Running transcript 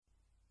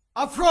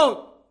افراد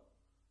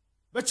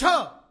به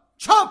چپ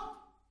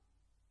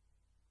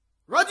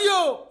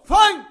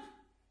رادیوفنگ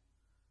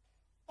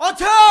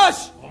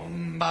آتش.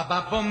 بوم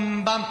بابا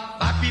بوم بام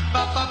بابی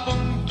بابا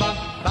بوم بام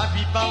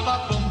بابی بابا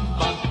بوم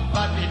بام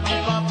بابی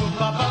بابا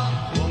بابا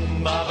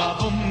بوم بابا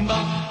بوم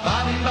بام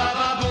بابی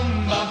بابا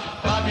بوم بام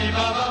بابی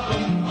بابا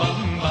بوم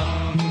بام بام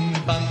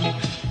بوم بابا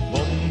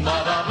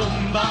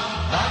بوم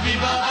بام بابی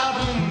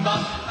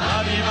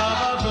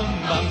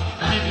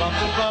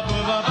بابا بوم بام بابی بابا بوم بام بی بابا بابا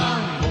بوم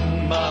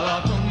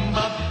بابا بوم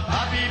بام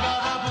بابی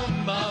بابا بوم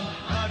بام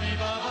بابی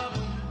بابا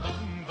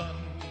بوم بام.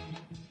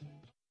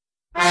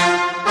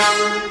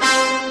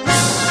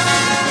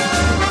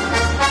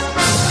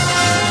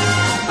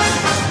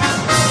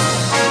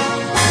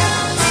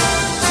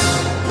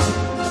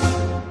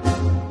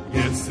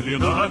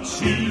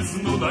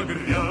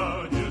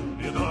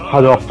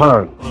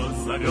 پدافند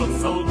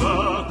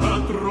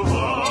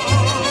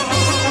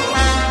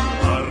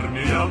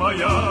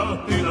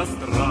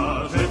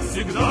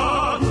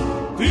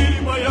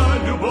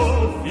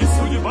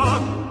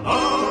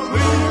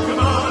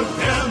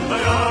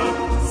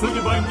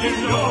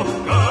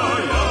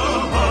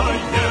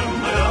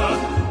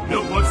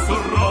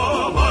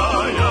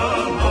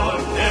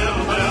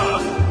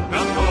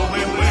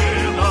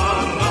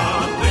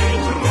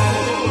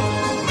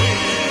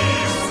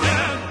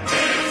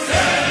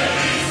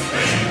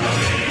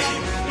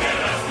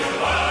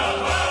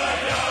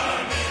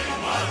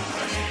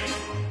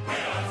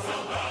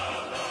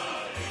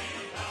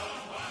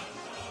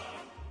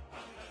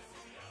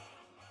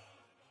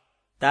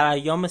در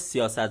ایام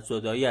سیاست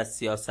زدایی از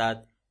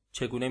سیاست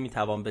چگونه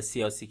میتوان به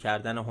سیاسی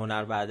کردن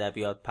هنر و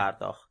ادبیات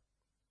پرداخت؟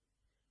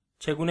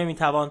 چگونه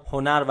میتوان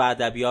هنر و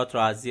ادبیات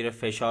را از زیر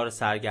فشار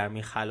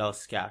سرگرمی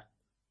خلاص کرد؟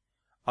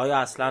 آیا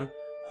اصلاً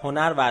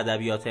هنر و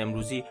ادبیات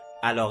امروزی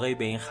علاقه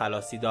به این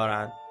خلاصی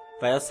دارند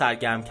و یا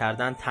سرگرم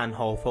کردن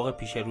تنها افق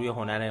پیش روی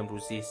هنر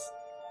امروزی است؟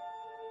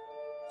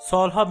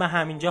 سوالها به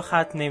همینجا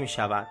ختم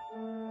نمیشود.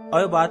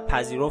 آیا باید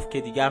پذیرفت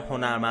که دیگر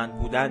هنرمند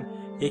بودن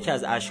یکی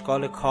از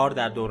اشکال کار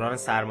در دوران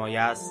سرمایه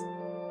است؟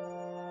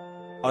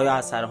 آیا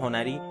اثر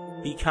هنری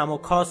بی کم و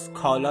کاست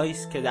کالایی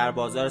است که در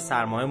بازار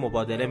سرمایه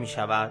مبادله می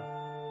شود؟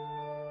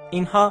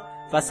 اینها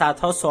و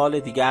صدها سوال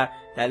دیگر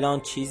دلیل آن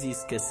چیزی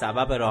است که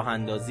سبب راه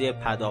اندازی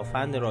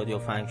پدافند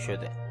رادیوفنگ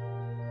شده.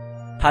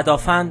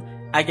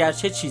 پدافند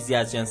اگرچه چیزی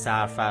از جنس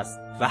حرف است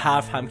و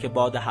حرف هم که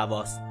باد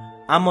هواست،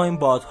 اما این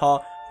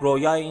بادها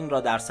رویای این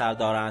را در سر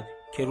دارند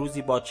که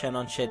روزی با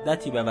چنان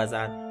شدتی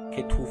بوزند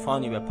که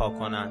طوفانی به پا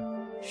کنند.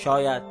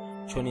 شاید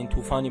چون این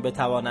طوفانی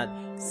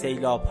بتواند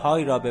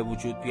سیلاب‌هایی را به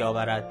وجود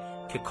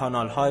بیاورد که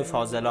کانال‌های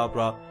فاضلاب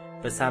را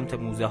به سمت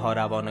موزه ها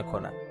روانه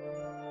کند.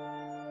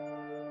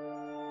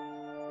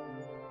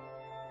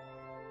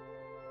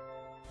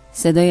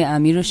 صدای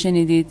امیر رو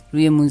شنیدید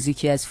روی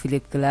موزیکی از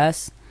فیلیپ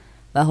گلاس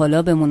و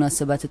حالا به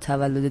مناسبت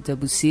تولد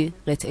دبوسی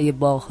قطعه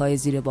باغ‌های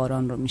زیر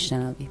باران رو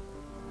میشنویم.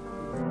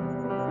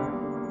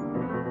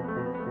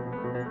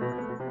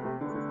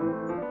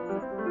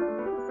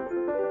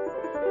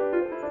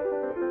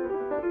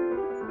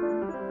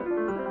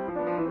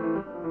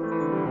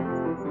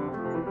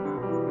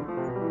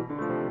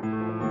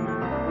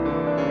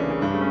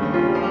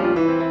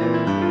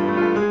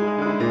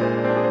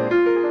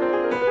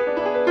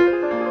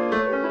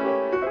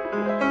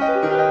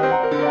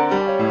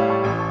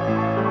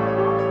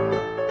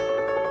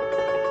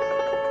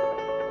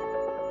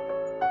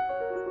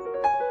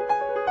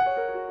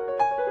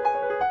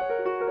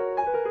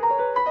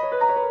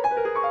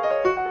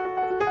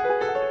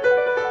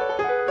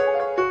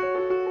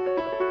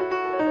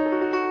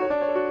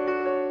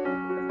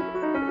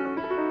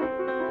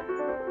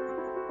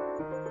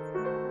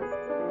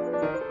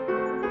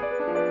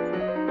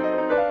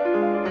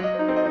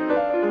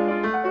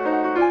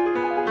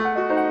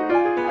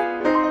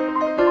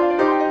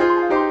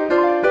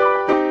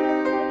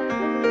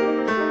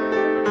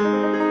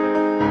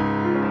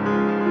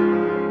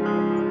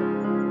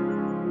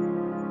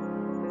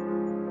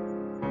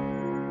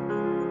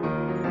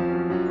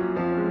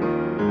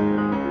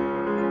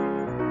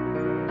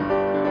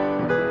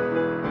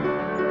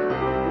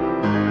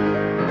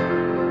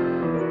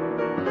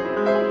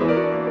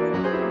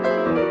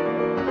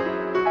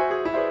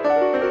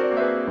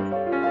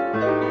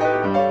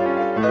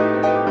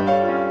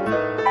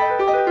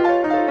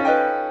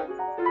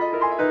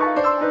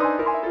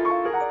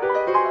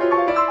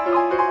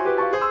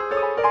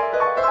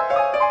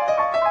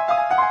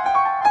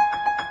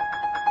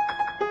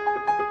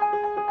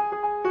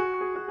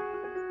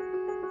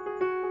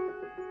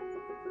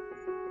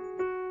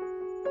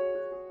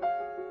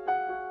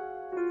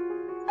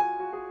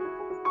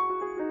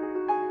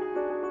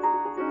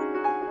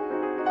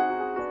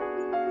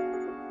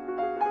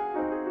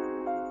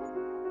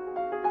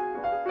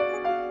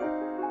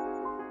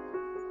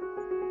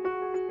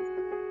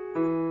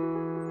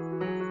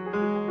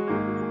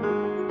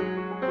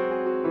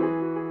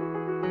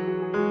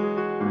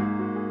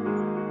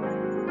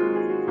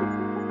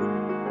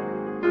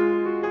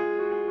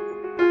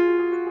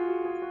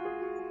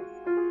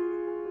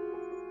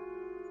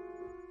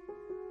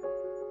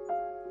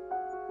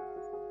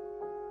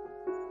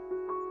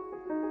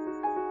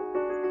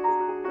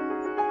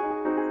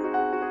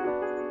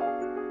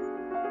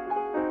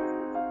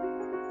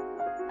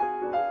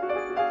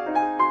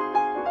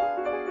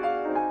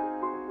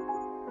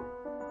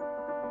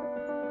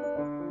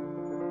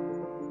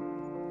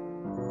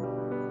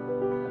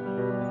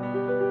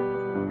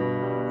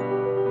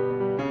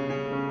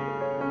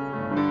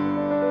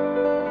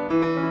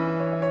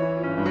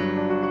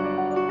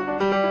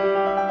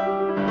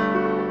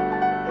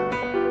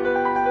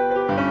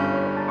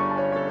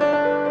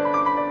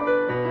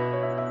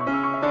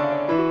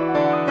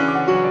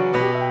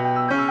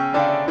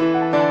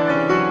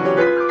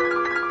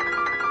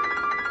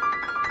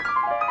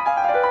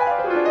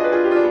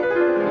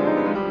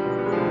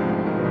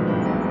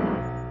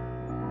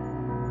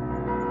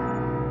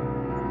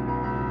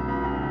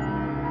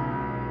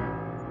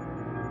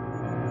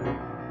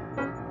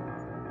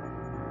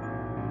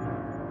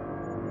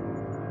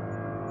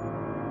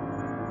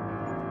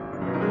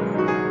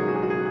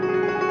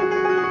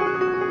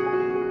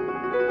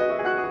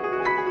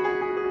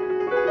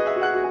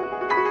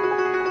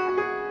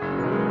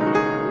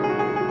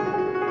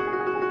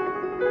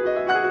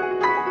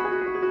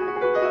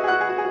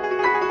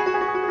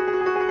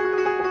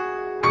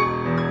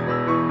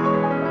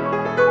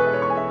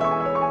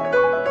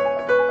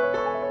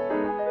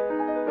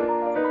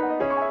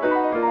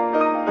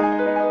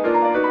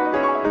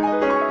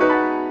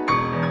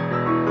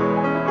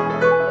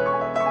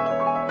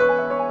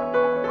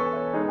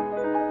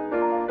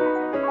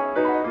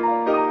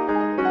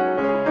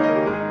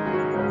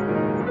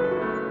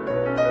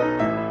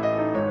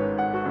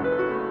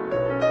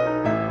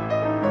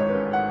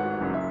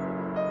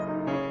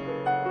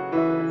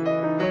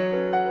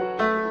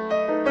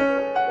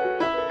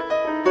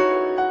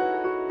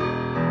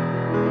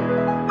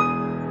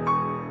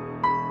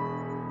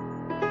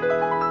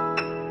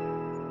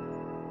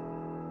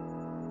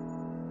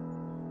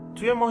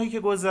 توی ماهی که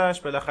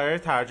گذشت بالاخره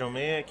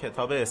ترجمه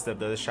کتاب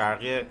استبداد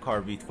شرقی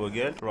کارل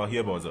ویتفوگل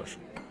راهی بازار شد.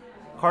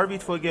 کارل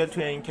ویتفوگل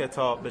توی این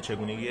کتاب به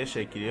چگونگی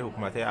شکل‌گیری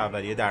حکومت‌های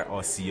اولیه در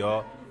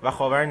آسیا و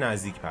خاور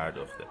نزدیک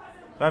پرداخته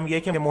و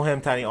میگه که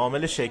مهمترین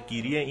عامل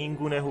شکل‌گیری این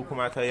گونه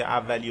حکومت‌های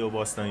اولیه و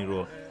باستانی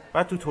رو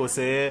و تو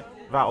توسعه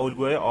و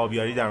الگوهای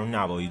آبیاری در اون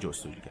نواحی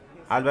جستجو کرد.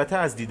 البته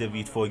از دید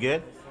ویتفوگل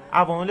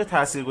عوامل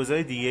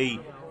تاثیرگذار دیگه‌ای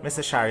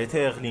مثل شرایط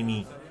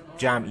اقلیمی،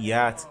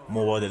 جمعیت،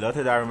 مبادلات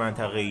در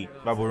منطقه‌ای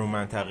و برون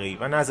منطقه‌ای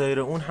و نظایر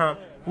اون هم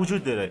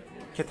وجود داره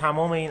که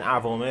تمام این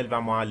عوامل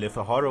و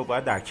مؤلفه ها رو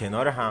باید در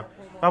کنار هم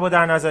و با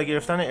در نظر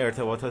گرفتن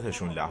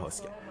ارتباطاتشون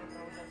لحاظ کرد.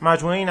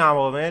 مجموعه این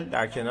عوامل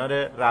در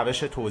کنار روش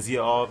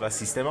توزیع آب و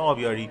سیستم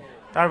آبیاری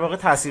در واقع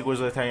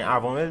تاثیرگذارترین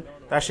عوامل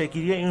در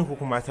شکل‌گیری این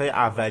حکومت‌های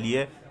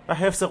اولیه و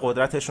حفظ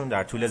قدرتشون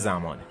در طول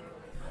زمانه.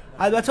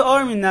 البته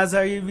آرمین،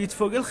 نظریه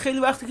ویتفوگل خیلی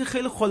وقتی که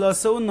خیلی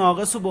خلاصه و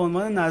ناقص و به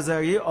عنوان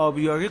نظریه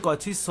آبیاری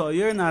قاطی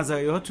سایر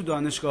نظریه‌ها تو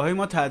دانشگاه‌های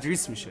ما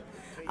تدریس میشه،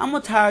 اما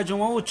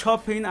ترجمه و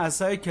چاپ این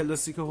اثر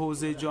کلاسیک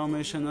حوزه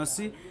جامعه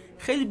شناسی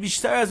خیلی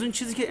بیشتر از اون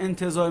چیزی که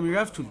انتظار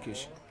میرفت طول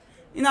کشید.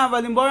 این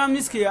اولین بار هم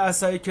نیست که یه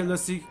اثر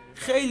کلاسیک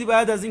خیلی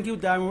بعد از اینکه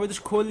در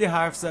موردش کلی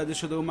حرف زده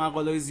شده و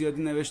مقاله‌های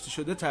زیادی نوشته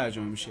شده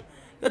ترجمه میشه،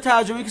 یا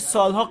ترجمه‌ای که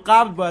سالها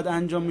قبل باید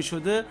انجام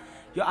میشده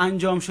یا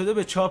انجام شده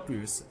به چاپ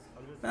میرسه.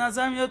 به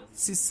نظر میاد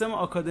سیستم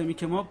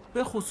آکادمیک ما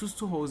به خصوص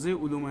تو حوزه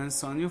علوم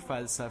انسانی و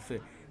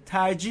فلسفه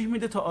ترجیح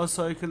میده تا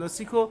آثار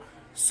کلاسیکو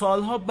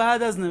سالها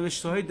بعد از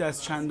نوشته‌های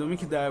دست چندمی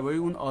که درباره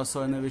اون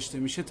آثار نوشته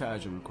میشه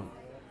ترجمه کنه.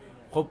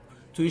 خب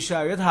تو این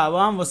شرایط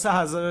هوا هم واسه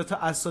هزارات تا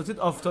اساتید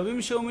آفتابی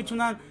میشه و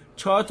میتونن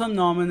 4 تا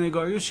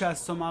نامه‌نگاری و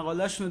 60 تا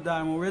مقاله‌شون رو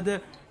در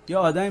مورد یه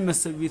آدمی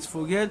مثل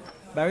ویتفوگل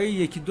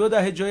برای 1-2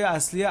 دهه جای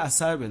اصلی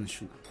اثر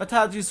بنشونن و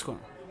تدریس کنن.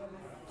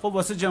 خب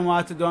واسه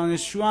جماعت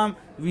دانشجو هم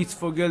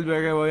ویتفوگل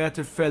به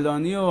روایت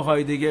فلانی و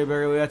هایدگر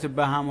به روایت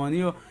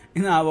بهمانی و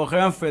این اواخر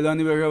هم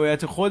فلانی به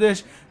روایت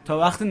خودش تا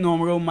وقت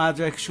نمره و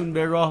مدرکشون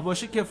به راه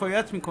باشه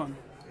کفایت میکنه.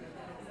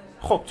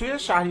 خب توی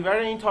شهریور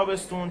این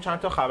تابستون چند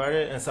تا خبر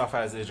انصاف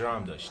از اجرا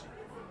هم داشتیم.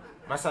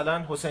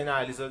 مثلا حسین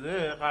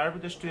علیزاده قرار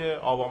بودش توی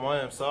آبان ماه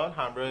امسال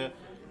همراه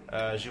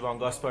ژیوان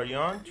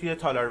گاسپاریان توی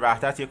تالار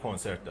وحدت یه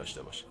کنسرت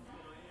داشته باشه،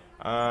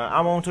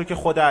 اما اونطور که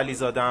خود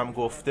علیزاده هم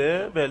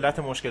گفته به علت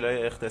مشکلات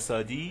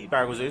اقتصادی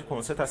برگزاری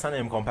کنسرت اصلا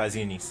امکان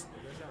پذیر نیست.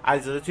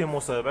 علیزاده توی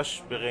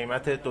مصاحبهش به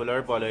قیمت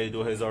دلار بالای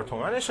 2000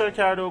 تومان اشاره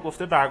کرده و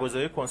گفته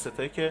برگزاری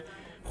کنسرتایی که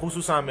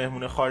خصوصا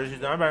مهمون خارجی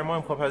دارن برای ما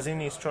امکان پذیر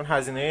نیست، چون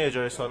هزینه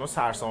اجاره سالن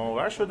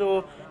سرسام‌آور شده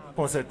و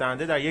کنسرت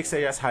دهنده در یک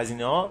سری از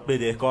هزینه‌ها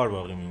بدهکار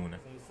باقی میمونه.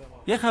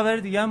 یه خبر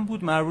دیگه هم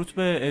بود مربوط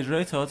به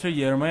اجرای تئاتر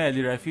یرمای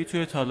علی رفیعی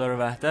توی تالار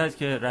وحدت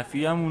که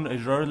رفیعی هم اون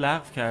اجرا رو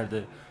لغو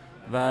کرده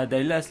و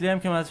دلیل اصلی هم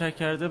که مطرح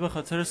کرده به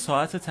خاطر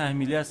ساعت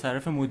تحمیلی از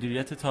طرف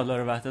مدیریت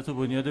تالار وحدت و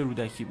بنیاد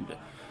رودکی بوده.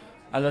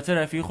 البته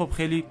رفیعی خب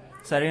خیلی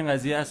سر این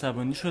قضیه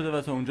عصبانی شده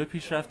و تا اونجا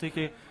پیش رفته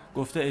که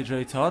گفته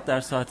اجرای تئاتر در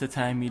ساعت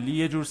تحمیلی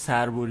یه جور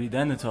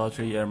سربریدن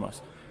تئاتر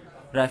یرماست.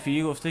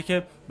 رفیعی گفته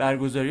که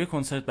برگزاری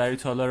کنسرت برای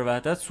تالار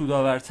وحدت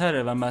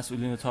سودآورتره و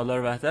مسئولین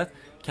تالار وحدت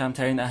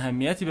کمترین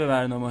اهمیتی به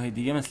برنامه‌های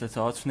دیگه مثل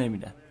تئاتر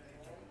نمیدن.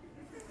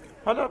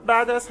 حالا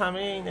بعد از همه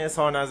این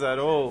اظهار نظر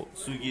و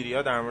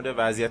سوگیری‌ها در مورد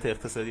وضعیت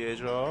اقتصادی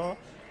اجرا،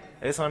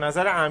 اظهار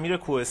نظر امیر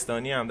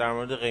کوهستانی هم در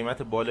مورد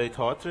قیمت بالای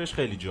تئاترش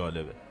خیلی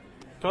جالبه.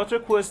 تئاتر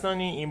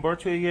کوهستانی این بار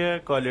توی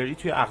یه گالری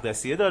توی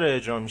اقدسیه داره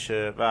اجرا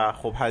میشه و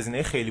خب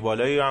هزینه خیلی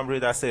بالایی هم روی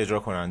دست اجرا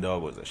کننده ها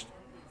گذاشته.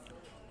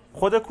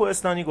 خود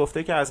کوهستانی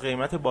گفته که از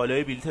قیمت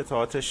بالای بلیت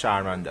تئاتر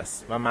شرمنده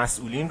است و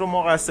مسئولین رو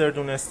مقصر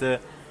دونسته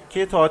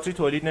که تئاتری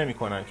تولید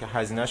نمی‌کنن که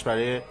هزینه‌اش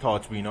برای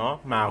تئاتربینا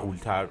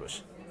معقول‌تر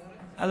باشه.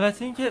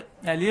 البته اینکه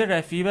علی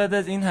رفیعی بعد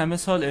از این همه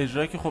سال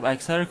اجرا که خب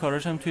اکثر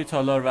کاراش هم توی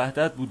تالار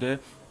وحدت بوده،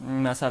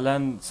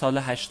 مثلا سال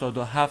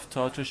 87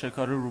 تئاتر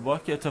شکار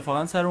روباه که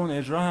اتفاقا سر اون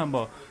اجرا هم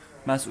با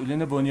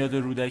مسئولین بنیاد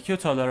رودکی و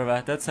تالار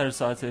وحدت سر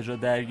ساعت اجرا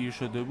درگیر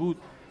شده بود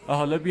و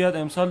حالا بیاد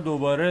امسال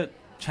دوباره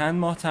چند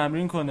ماه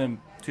تمرین کنه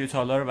توی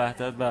تالار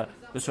وحدت و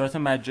به صورت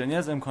مجانی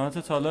از امکانات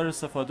تالار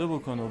استفاده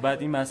بکنه و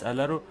بعد این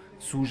مسئله رو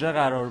سوژه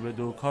قرار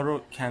بده و کار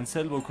رو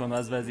کنسل بکنه،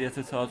 از وضعیت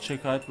تئاتر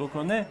شکایت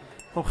بکنه،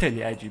 خب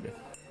خیلی عجیبه.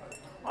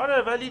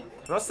 آره، ولی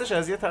راستش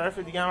از یه طرف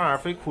دیگه هم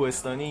حرفای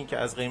کوهستانی که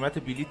از قیمت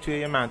بلیت توی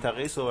یه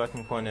منطقه‌ای صحبت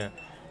میکنه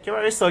که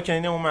برای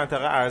ساکنین اون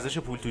منطقه ارزش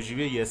پول تو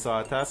جیبی یه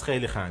ساعته است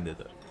خیلی خنده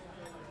داره.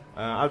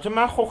 البته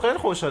من خیلی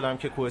خوشحالم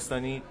که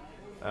کوهستانی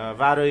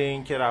برای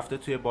این که رفته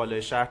توی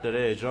بالای شهر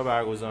داره اجرا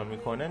برگزار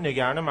میکنه،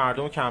 نگران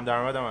مردم کم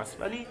درآمد هم هست،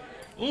 ولی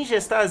این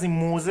جسته از این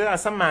موضع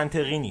اصلا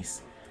منطقی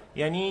نیست.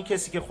 یعنی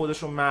کسی که خودش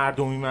رو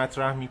مردمی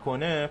مطرح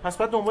میکنه پس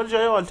باید دنبال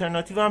جای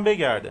آلترناتیو هم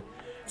بگرده،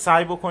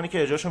 سعی بکنه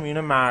که اجراشو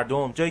میونه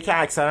مردم، جایی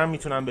که اکثرا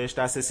میتونن بهش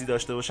دسترسی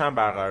داشته باشن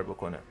برقرار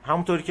بکنه.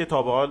 همونطوری که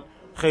تا به حال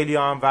خیلی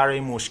هم برای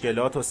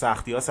مشکلات و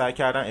سختی‌ها سعی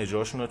کردن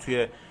اجراشون رو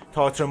توی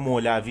تئاتر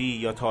مولوی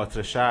یا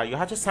تئاتر شهر یا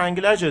حتی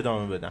سنگلج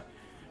ادامه بدن،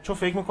 چون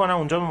فکر میکنن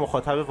اونجا به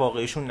مخاطب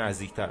واقعیشون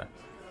نزدیک‌ترن.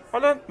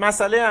 حالا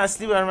مسئله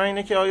اصلی بر من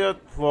اینه که آیا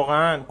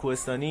واقعا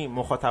کوهستانی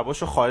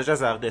مخاطباشو خارج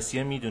از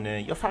اقدسیه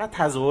میدونه یا فقط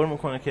تظاهر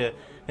میکنه که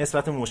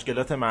نسبت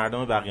مشکلات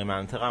مردم بقیه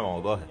منطقه هم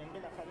آگاهه.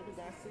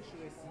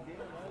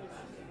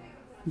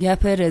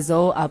 گپ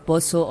رضا و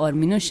عباس و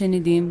آرمین رو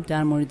شنیدیم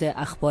در مورد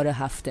اخبار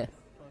هفته.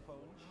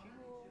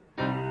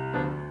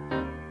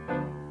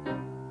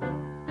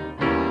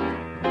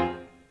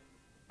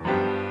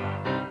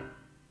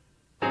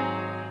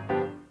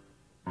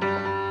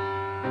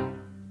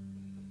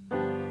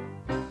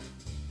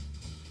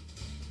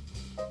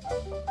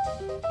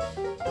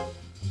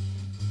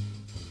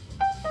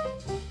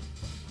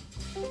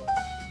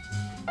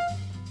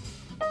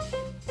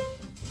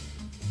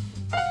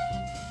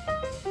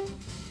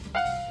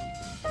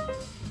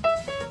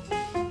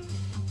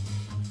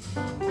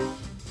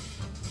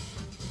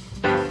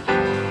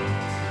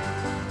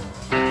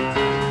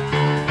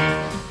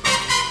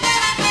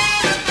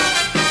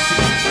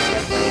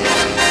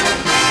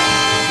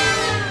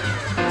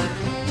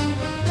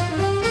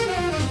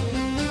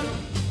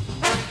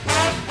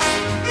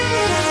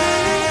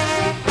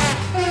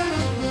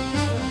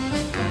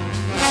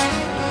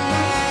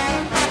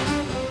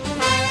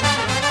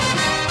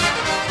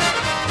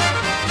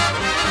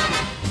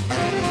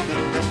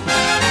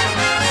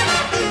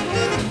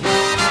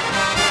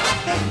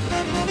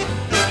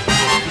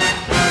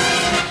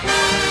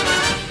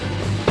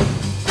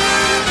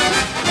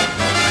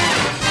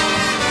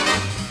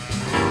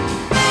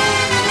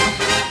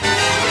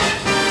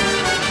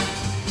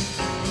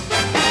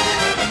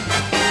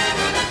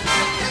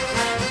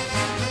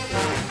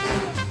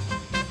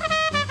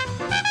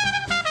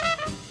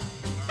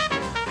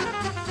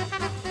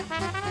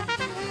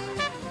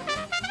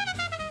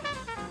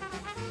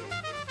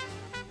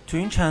 تو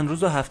این چند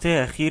روز و هفته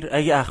اخیر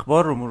اگه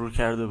اخبار رو مرور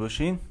کرده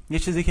باشین، یه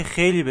چیزی که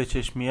خیلی به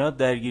چشم میاد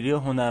درگیری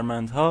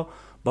هنرمندها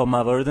با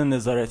موارد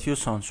نظارتی و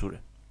سانسوره.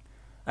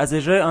 از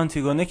اجرای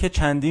آنتیگونه که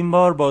چندین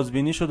بار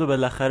بازبینی شد و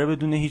بالاخره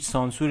بدون هیچ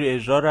سانسوری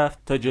اجرا رفت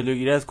تا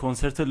جلوگیری از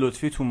کنسرت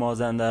لطفی تو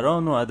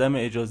مازندران و عدم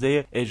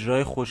اجازه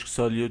اجرای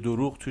خشکسالی و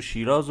دروغ تو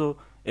شیراز و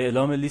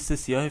اعلام لیست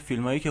سیاه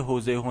فیلمایی که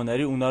حوزه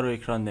هنری اونا رو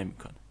اکران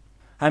نمیکنه.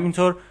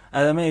 همینطور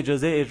عدم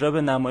اجازه اجرا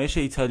به نمایش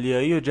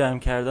ایتالیایی و جمع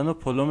کردن و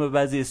پلم به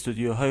بعضی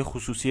استودیوهای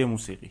خصوصی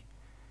موسیقی.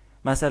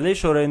 مسئله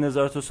شورای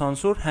نظارت و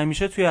سانسور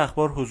همیشه توی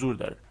اخبار حضور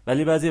داره،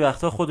 ولی بعضی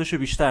وقتا خودشو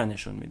بیشتر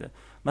نشون میده.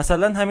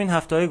 مثلا همین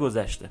هفته‌های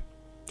گذشته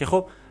که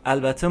خب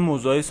البته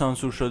موضوعی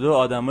سانسور شده و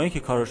آدمایی که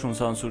کارشون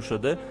سانسور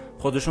شده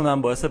خودشون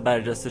هم باعث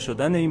برجسته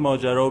شدن این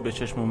ماجرا و به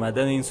چشم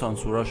اومدن این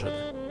سانسورا شده.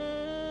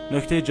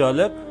 نکته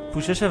جالب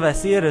پوشش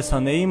وسیع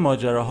رسانه‌ای این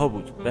ماجراها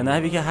بود، به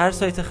نحوی که هر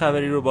سایت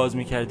خبری رو باز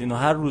می‌کردین و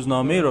هر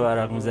روزنامه‌ای رو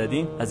ورق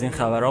می‌زدین از این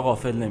خبرها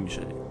غافل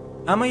نمی‌شدین.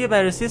 اما یه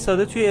بررسی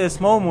ساده توی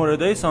اسما و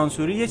موردهای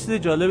سانسوری یه چیز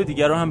جالب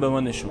دیگر رو هم به ما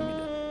نشون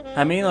میده.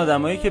 همه این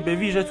آدمایی که به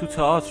ویژه تو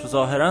تئاتر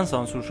ظاهرا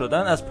سانسور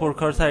شدن از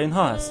پرکارترین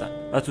ها هستن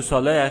و تو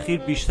سالهای اخیر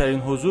بیشترین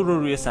حضور رو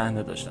روی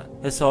صحنه داشتن.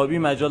 حسابی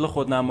مجال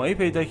خودنمایی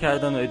پیدا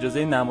کردن و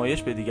اجازه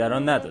نمایش به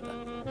دیگران ندادن.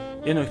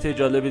 یه نکته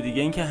جالب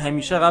دیگه این که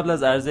همیشه قبل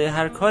از عرضه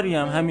هر کاری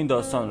هم همین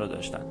داستان رو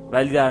داشتن،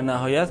 ولی در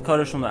نهایت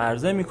کارشون رو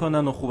عرضه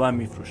میکنن و خوبم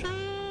میفروشن.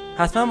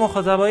 حتما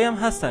مخاطبایی هم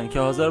هستن که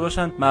حاضر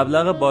باشن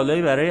مبلغ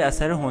بالایی برای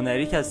اثر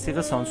هنری که از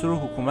تیغ سانسور و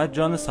حکومت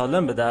جان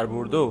سالم به در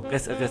برده و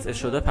قطعه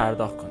شده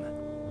پرداخت کنن.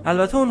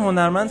 البته اون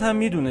هنرمند هم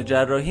میدونه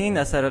جراحی این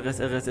اثر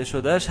قطعه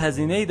شدهش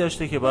هزینه‌ای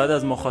داشته که باید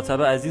از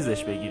مخاطب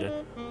عزیزش بگیره،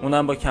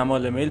 اونم با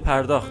کمال میل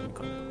پرداخت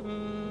میکنه.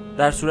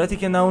 در صورتی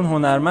که نه اون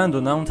هنرمند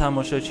و نه اون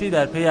تماشاچی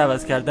در پی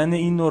عوض کردن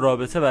این نوع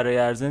رابطه برای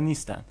عرضه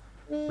نیستن.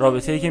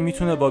 رابطه‌ای که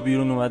میتونه با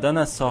بیرون اومدن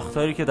از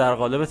ساختاری که در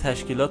قالب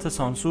تشکیلات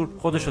سانسور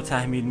خودشو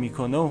تحمیل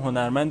میکنه و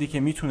هنرمندی که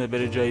میتونه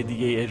بره جای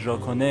دیگه اجرا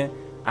کنه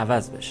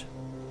عوض بشه.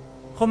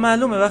 خب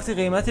معلومه وقتی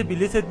قیمت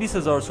بلیتت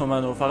 20000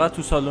 تومانه و فقط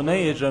تو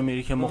سالن‌های اجرا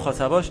میری که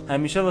مخاطباش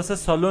همیشه واسه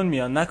سالن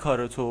میان نه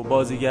کار تو،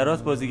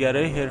 بازیگرات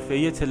بازیگرای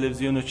حرفه‌ای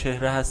تلویزیون و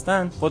چهره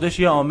هستن، خودش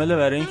یه عامله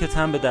برای اینکه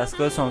تن به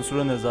دستگاه سانسور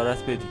و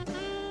نظارت بدی.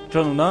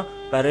 چون اونا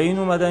برای این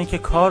اومدن که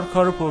کار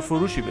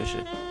پرفروشی بشه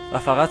و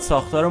فقط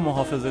ساختار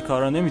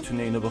محافظه‌کارانه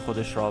میتونه اینو به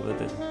خودش راه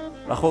بده.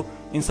 و خب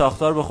این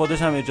ساختار به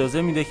خودش هم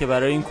اجازه میده که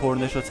برای این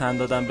کرنش و تن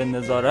دادن به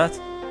نظارت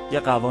یه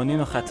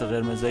قوانین و خط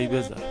قرمزایی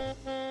بذاره.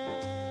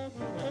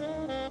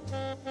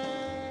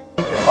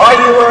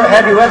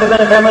 Have you ever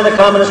been a member of the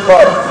Communist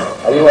Party?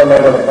 Are you a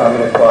member of the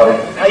Communist Party?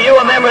 Are you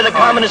a member of the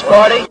Communist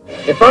Party?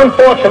 It's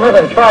unfortunate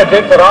and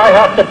tragic that I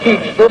have to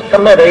teach this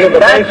committee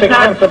the basic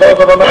principles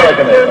of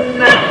Americanism.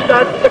 That's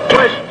not the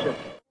question.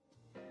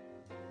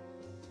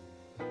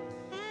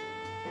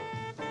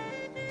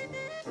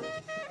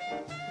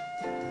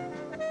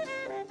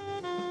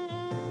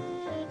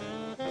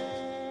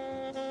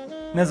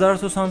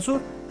 نظارت و سانسور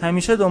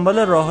همیشه دنبال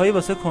راههایی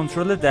واسه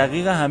کنترل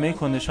دقیق همه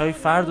کنش‌های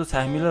فرد و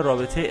تحمیل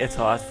رابطه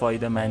اطاعت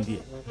فایده‌مندیه.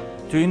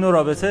 تو این نوع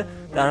رابطه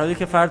در حالی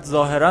که فرد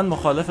ظاهراً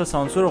مخالف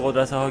سانسور و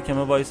قدرت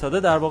حاکمه وایساده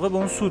در واقع به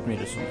اون سود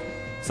میرسونه.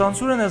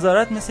 سانسور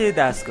نظارت مثل یه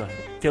دستگاه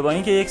که با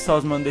اینکه یک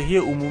سازماندهی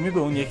عمومی به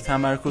اون یک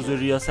تمرکز و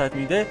ریاست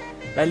میده،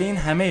 ولی این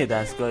همه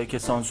دستگاهی که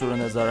سانسور و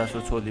نظارت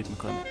رو تولید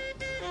میکنه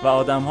و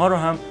آدم‌ها رو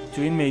هم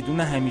تو این میدون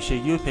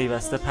همیشگی و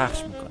پیوسته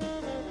پخش میکنه.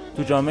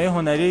 تو جامعه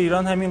هنری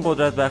ایران همین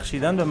قدرت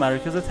بخشیدن به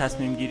مراکز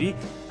تصمیم گیری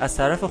از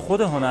طرف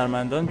خود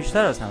هنرمندان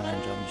بیشتر از همه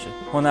انجام میشه.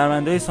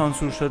 هنرمندای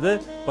سانسور شده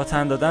با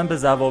تن دادن به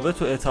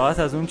ضوابط و اطاعت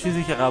از اون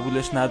چیزی که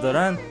قبولش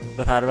ندارن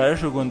به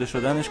پرورش و گنده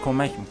شدنش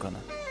کمک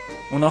میکنن.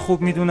 اونا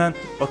خوب میدونن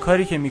با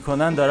کاری که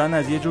میکنن دارن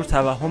از یه جور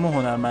توهم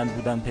هنرمند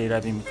بودن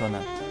پیروی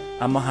میکنن،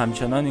 اما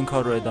همچنان این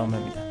کار رو ادامه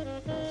میدن.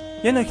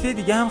 یه نکته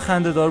دیگه هم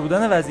خنده‌دار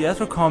بودن وضعیت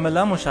رو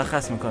کاملا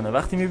مشخص میکنه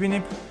وقتی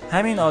میبینیم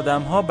همین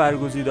آدم‌ها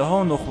برگزیده‌ها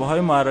و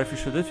نخبه‌های معرفی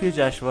شده توی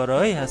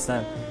جشنواره‌هایی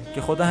هستن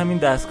که خود همین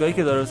دستگاهی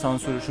که داره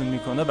سانسورشون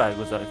میکنه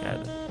برگزار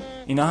کرده.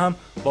 اینا هم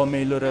با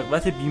میل و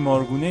رغبت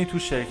بیمارگونه‌ای تو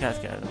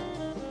شرکت کردن.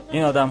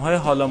 این آدم‌های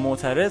حالا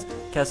معترض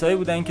کسایی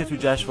بودن که تو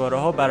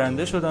جشنواره‌ها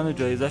برنده شدن و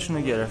جایزه‌شون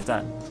رو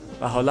گرفتن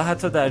و حالا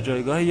حتی در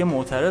جایگاه یه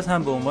معترض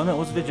هم به عنوان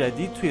عضو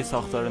جدید توی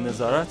ساختار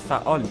نظارت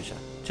فعال میشن،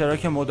 چرا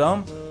که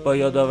مدام با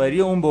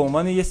یادآوری اون به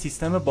عنوان یه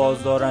سیستم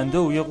بازدارنده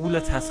و یه غول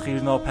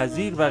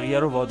تسخیرناپذیر بقیه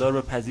رو وادار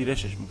به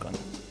پذیرشش میکنه.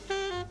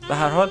 به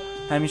هر حال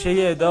همیشه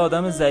یه عده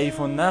آدم ضعیف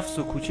و نفس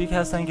و کوچیک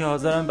هستن که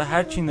حاضرن به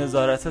هر چی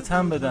نظارت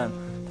تن بدن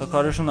تا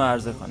کارشون رو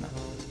عرضه کنن.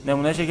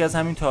 نمونهش یکی از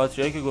همین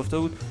تئاتریایی که گفته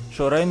بود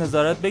شورای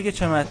نظارت بگه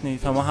چه متنی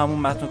تا ما همون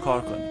متن رو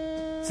کار کنیم.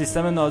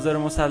 سیستم ناظر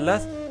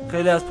مسلط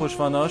خیلی از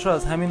پشتوانه‌هاش رو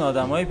از همین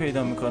آدمایی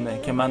پیدا میکنه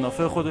که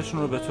منافع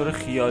خودشون رو به طور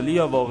خیالی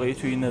یا واقعی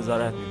توی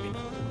نظارت میبینن.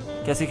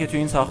 کسی که توی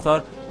این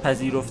ساختار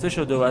پذیرفته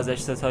شده و ازش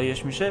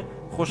ستایش میشه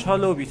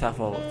خوشحال و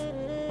بی‌تفاوت.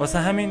 واسه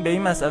همین به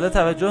این مسئله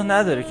توجه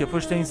نداره که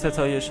پشت این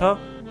ستایش‌ها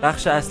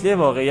بخش اصلی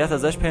واقعیت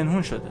ازش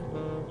پنهون شده.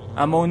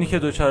 اما اونی که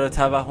دچار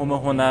توهم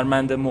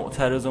هنرمند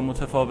معترض و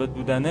متفاوت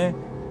بودنه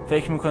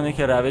فکر میکنه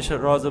که روش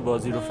راز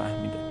بازی رو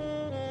فهمیده.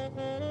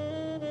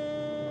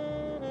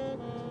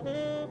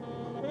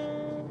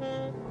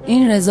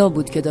 این رضا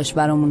بود که داشت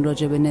برامون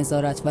راجع به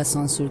نظارت و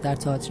سانسور در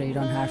تئاتر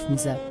ایران حرف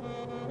میزد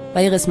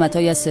و یه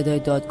قسمت‌هایی از صدای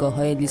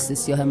دادگاه‌های لیست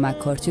سیاه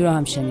مکارتی رو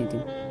هم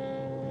شنیدیم.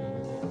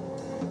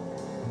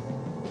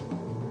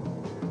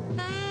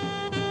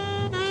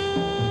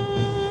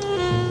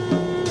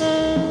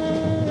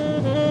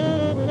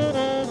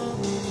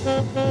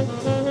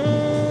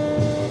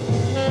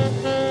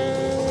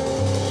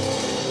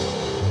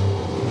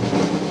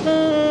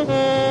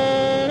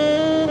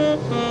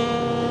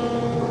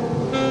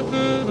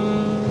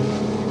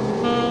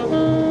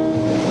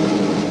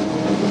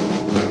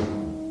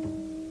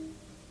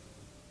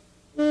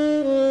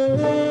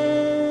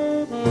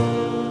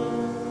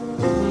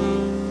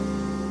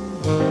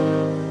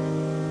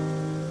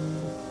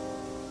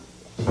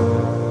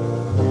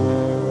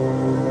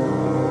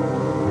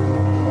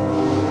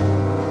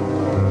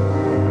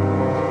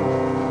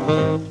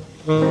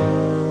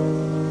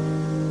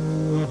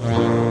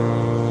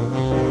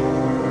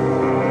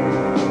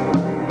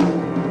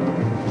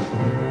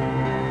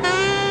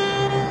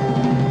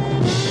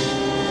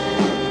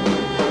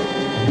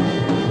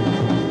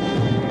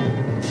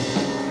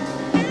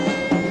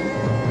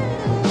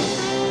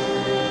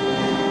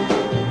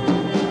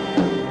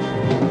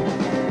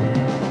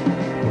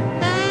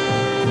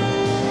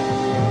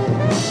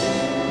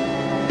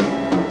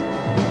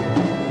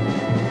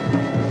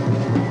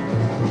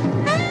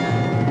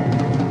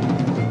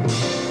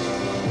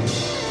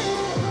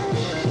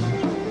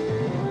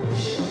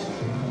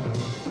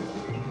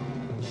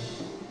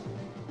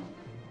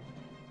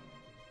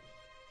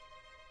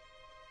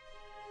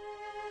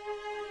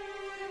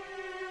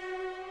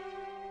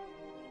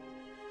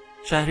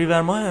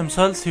 شهریور ماه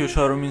امسال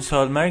 34مین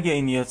سالمرگ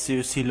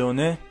اینیاتسیو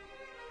سیلونه،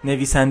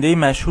 نویسنده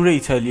مشهور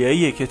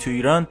ایتالیاییه که تو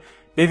ایران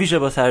به ویژه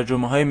با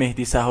ترجمه‌های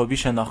مهدی سحابی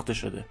شناخته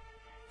شده.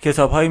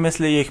 کتاب‌هایی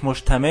مثل یک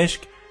مشت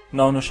تمشک،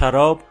 نان و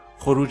شراب،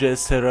 خروج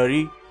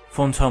اضطراری،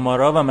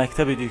 فونتامارا و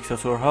مکتب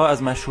دیکتاتورها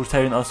از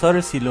مشهورترین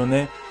آثار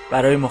سیلونه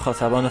برای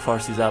مخاطبان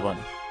فارسی زبانه.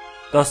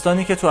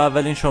 داستانی که تو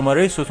اولین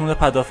شماره ستون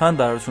پدافند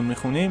براتون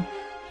میخونیم،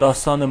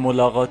 داستان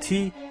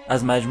ملاقاتی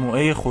از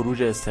مجموعه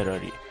خروج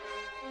اضطراری.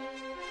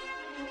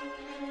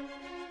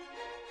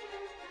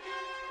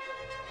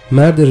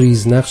 مرد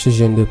ریزنقش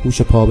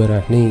ژنده‌پوش پا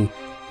برهنه‌ای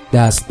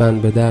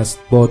دستبند به دست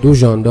با 2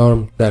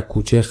 ژاندارم در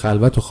کوچه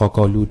خلوت و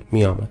خاکالود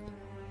می آمد.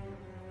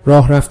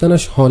 راه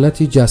رفتنش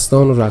حالتی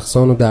جستان و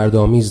رقصان و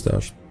دردآمیز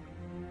داشت.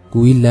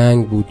 گویی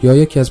لنگ بود یا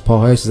یکی از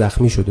پاهایش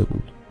زخمی شده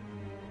بود.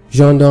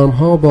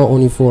 ژاندارم‌ها با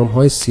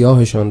اونیفرم‌های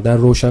سیاهشان در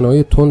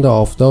روشنایی تند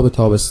آفتاب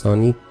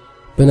تابستانی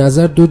به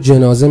نظر 2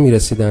 جنازه می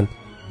رسیدند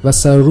و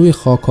سر روی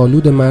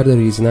خاکالود مرد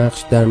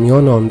ریزنقش در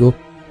میان آن 2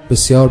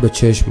 بسیار به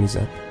چشم می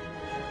زد.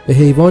 به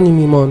حیوانی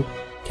میماند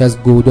که از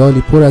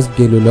گودالی پر از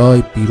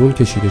گلولای بیرون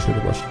کشیده شده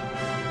باشد.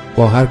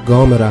 با هر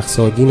گام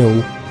رقصاگین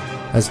او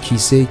از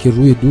کیسه‌ای که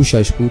روی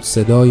دوشش بود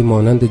صدایی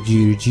مانند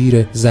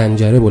جیرجیر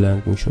زنجره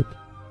بلند میشد.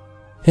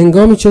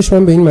 هنگامی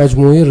چشمم به این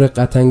مجموعه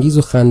رقت‌انگیز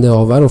و خنده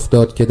آور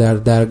افتاد که در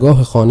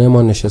درگاه خانه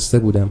ما نشسته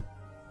بودم.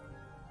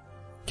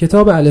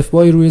 کتاب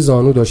الفبایی روی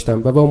زانو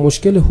داشتم و با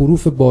مشکل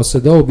حروف با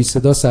صدا و بی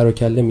صدا سر و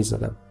کله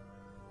می‌زدم.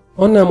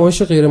 آن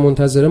نمایش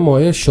غیرمنتظره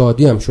مایه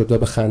شادیم شد و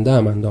به خنده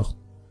ام انداخت.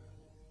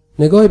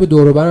 نگاهی به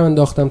دور و برم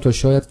انداختم تا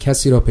شاید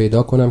کسی را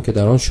پیدا کنم که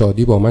در آن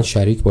شادی با من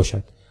شریک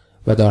باشد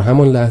و در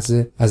همان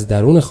لحظه از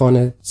درون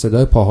خانه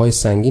صدای پاهای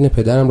سنگین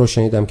پدرم را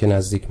شنیدم که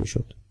نزدیک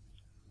میشد.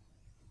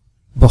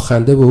 با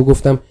خنده به او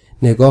گفتم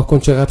نگاه کن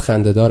چقدر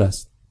خنده‌دار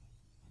است.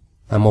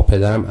 اما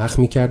پدرم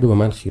اخم می‌کرد و به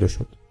من خیره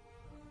شد.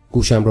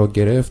 گوشم را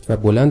گرفت و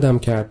بلندم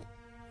کرد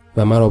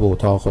و مرا به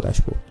اتاق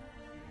خودش برد.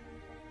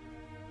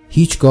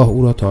 هیچگاه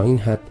او را تا این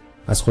حد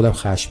از خودم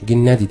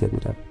خشمگین ندیده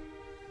بودم.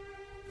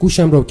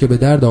 گوشم را که به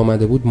درد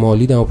آمده بود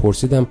مالیدم و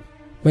پرسیدم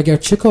مگر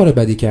چه کار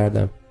بدی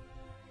کردم؟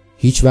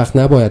 هیچ وقت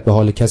نباید به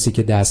حال کسی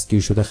که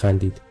دستگیر شده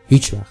خندید.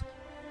 هیچ وقت.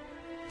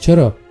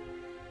 چرا؟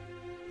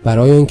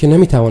 برای اینکه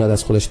نمیتواند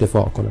از خودش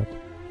دفاع کند.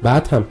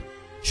 بعد هم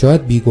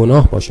شاید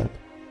بیگناه باشد.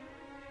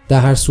 در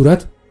هر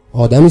صورت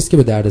آدمی است که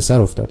به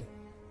دردسر افتاده.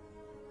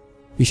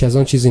 بیش از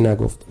آن چیزی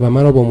نگفت و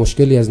مرا با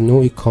مشکلی از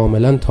نوعی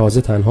کاملا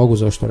تازه تنها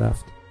گذاشت و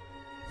رفت.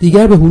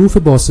 دیگر به حروف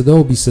با صدا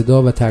و بی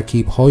صدا و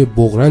ترکیب‌های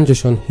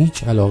بغرنجشان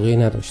هیچ علاقه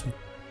نداشتم.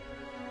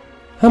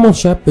 همان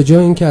شب به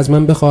جای اینکه از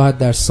من بخواهد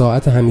در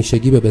ساعت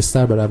همیشگی به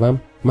بستر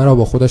بروم، مرا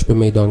با خودش به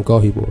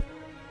میدانگاهی برد.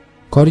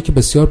 کاری که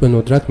بسیار به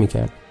ندرت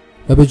می‌کرد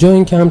و به جای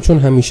اینکه همچون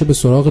همیشه به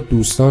سراغ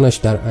دوستانش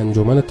در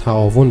انجمن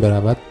تعاون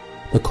برود،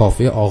 به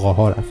کافه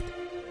آقاها رفت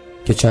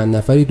که چند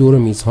نفری دور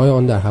میزهای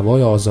آن در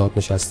هوای آزاد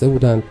نشسته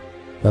بودند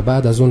و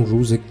بعد از اون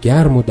روز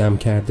گرم و دم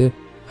کرده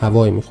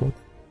هوای می‌خورد.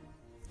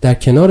 در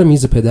کنار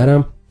میز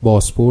پدرم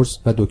بازپرس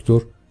و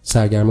دکتر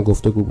سرگرم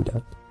گفتگو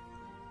بودند.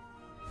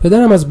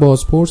 پدرم از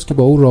بازپرس که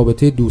با او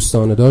رابطه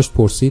دوستانه داشت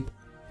پرسید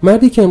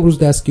مردی که امروز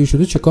دستگیر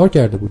شده چه کار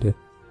کرده بوده؟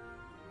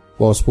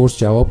 بازپرس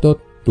جواب داد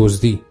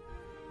دزدی.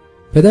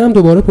 پدرم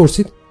دوباره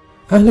پرسید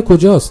اهل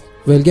کجاست؟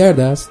 ولگرد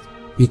است؟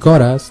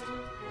 بیکار است؟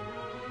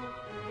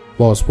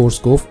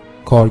 بازپرس گفت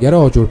کارگر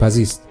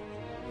آجرپزی است.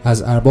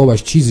 از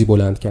اربابش چیزی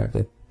بلند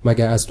کرده.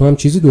 مگر از تو هم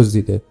چیزی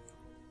دزدیده؟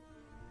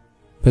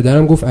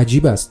 پدرم گفت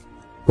عجیب است.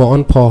 با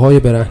آن پاهای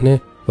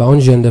برهنه و آن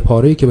ژنده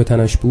پاره‌ای که به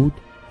تنش بود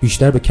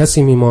بیشتر به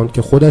کسی میماند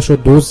که خودش را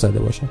دزد زده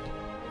باشد.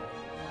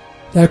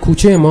 در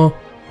کوچه ما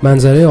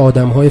منظره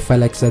آدم‌های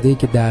فلک زده‌ای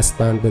که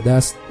دستبند به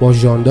دست با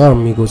ژاندارم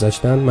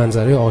می‌گذشتند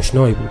منظره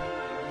آشنایی بود،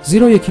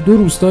 زیرا یکی دو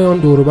روستای آن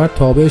دور و بر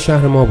تابع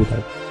شهر ما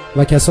بودند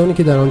و کسانی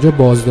که در آنجا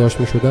بازداشت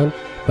می‌شدند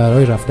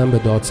برای رفتن به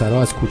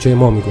دادسرا از کوچه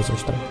ما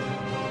می‌گذشتند.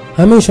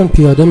 همه‌شان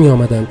پیاده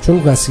می‌آمدند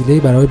چون وسیله‌ای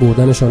برای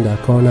بردنشان در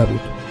کار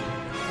نبود.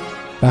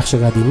 بخش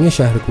قدیمی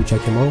شهر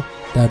کوچک ما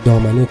در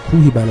دامنه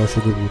کوهی بنا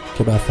شده بود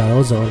که بر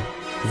فراز آن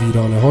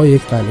ویرانه‌های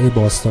یک قلعه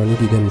باستانی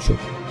دیده می‌شد.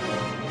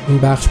 این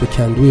بخش به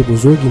کندوی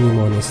بزرگی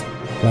می‌مانست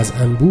و از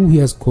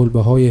انبوهی از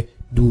کلبه‌های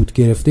دود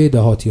گرفته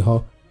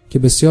دهاتی‌ها که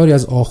بسیاری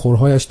از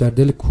آخرهایش در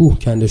دل کوه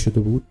کنده شده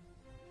بود،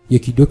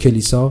 یکی دو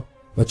کلیسا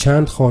و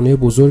چند خانه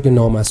بزرگ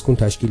نامسکون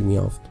تشکیل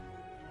می‌یافت.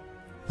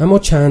 اما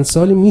چند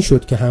سالی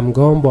می‌شد که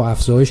همگام با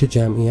افزایش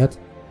جمعیت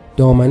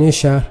دامنه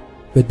شهر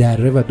به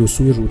دره و دو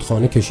سوی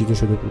رودخانه کشیده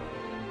شده بود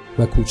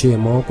و کوچه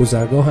ما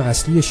گذرگاه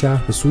اصلی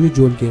شهر به سوی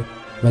جلگه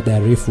و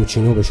دره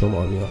فوچینو به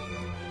شمار می‌آمد.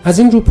 از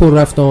این رو پر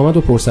رفت آمد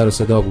و پر سر و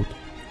صدا بود.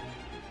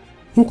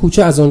 این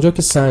کوچه از آنجا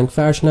که سنگ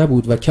فرش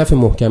نبود و کف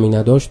محکمی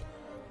نداشت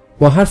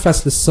با هر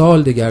فصل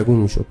سال دگرگون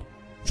می‌شد،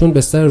 چون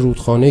بستر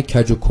رودخانه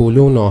کج و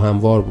کوله و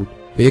ناهموار بود،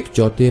 به یک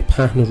جاده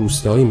پهن و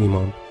روستایی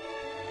می‌ماند.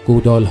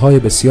 گودال‌های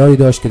بسیاری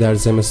داشت که در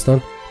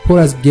زمستان پر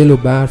از گل و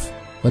برف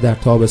و در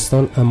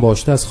تابستان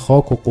انباشته از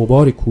خاک و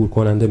غباری کور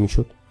کننده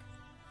می‌شد.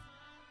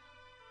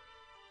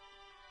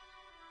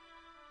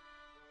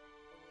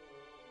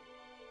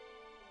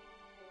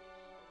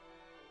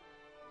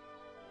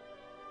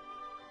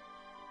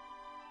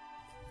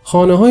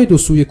 خانه‌های دو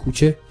سوی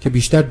کوچه که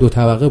بیشتر دو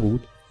طبقه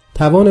بود،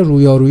 توان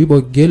رویارویی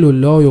با گل و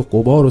لای و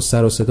غبار و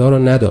سر و صدا را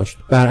نداشت.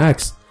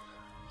 برعکس،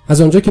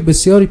 از آنجا که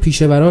بسیاری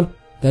پیشوران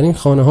در این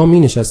خانه‌ها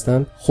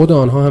می‌نشستند، خود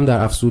آنها هم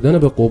در افزودن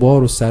به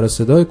غبار و سر و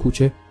صدای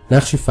کوچه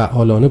نقشی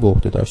فعالانه به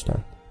عهده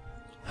داشتند.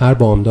 هر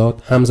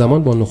بامداد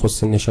همزمان با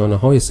نخستین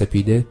نشانه‌های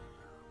سپیده،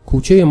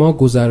 کوچه ما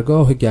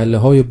گذرگاه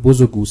گله‌های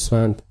بز و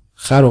گوسفند،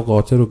 خر و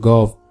قاطر و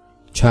گاو،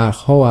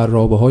 چرخ‌ها و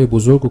عرابه‌های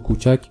بزرگ و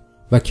کوچک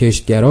و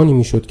کشتگرانی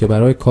میشد که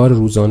برای کار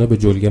روزانه به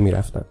جلگه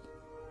میرفتند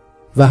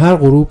و هر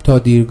غروب تا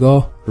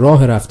دیرگاه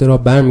راه رفته را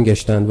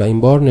برمیگشتند و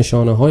این بار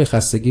نشانه‌های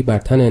خستگی بر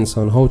تن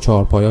انسان‌ها و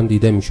چهارپایان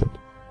دیده میشد.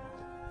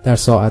 در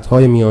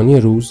ساعت‌های میانی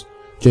روز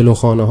جلو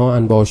خانه‌ها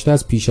انباشته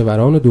از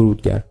پیشوران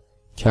درودگر،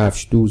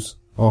 کفش دوز،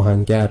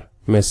 آهنگر،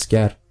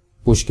 مسگر،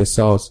 بشک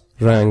ساز،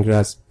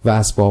 رنگرز و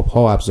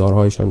اسباب‌ها و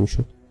ابزارهایشان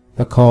میشد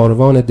و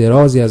کاروان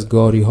درازی از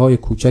گاری‌های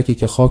کوچکی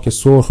که خاک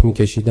سرخ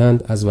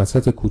می‌کشیدند از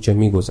وسط کوچه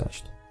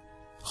می‌گذشت.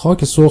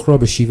 خاک سرخ را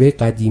به شیوه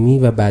قدیمی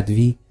و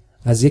بدوی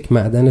از یک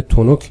معدن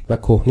تنک و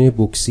کهنه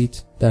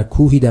بوکسیت در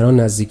کوهی در آن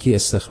نزدیکی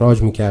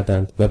استخراج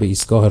می‌کردند و به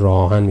ایستگاه راه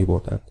آهن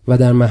می‌بردند و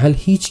در محل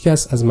هیچ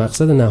کس از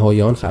مقصد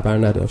نهایی آن خبر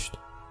نداشت.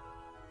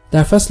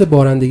 در فصل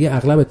بارندگی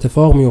اغلب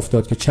اتفاق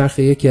می‌افتاد که چرخ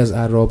یکی از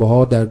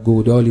عرابه‌ها در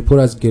گودالی پر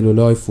از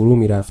گلولای فرو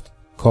می‌رفت.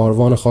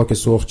 کاروان خاک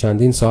سرخ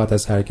چندین ساعت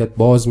از حرکت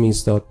باز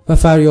می‌ایستاد و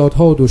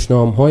فریادها و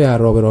دشنام‌های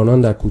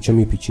عرابه‌رانان در کوچه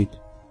می‌پیچید.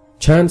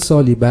 چند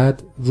سالی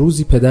بعد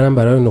روزی پدرم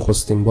برای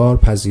نخستین بار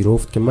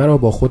پذیرفت که مرا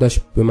با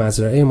خودش به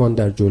مزرعه من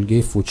در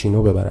جلگه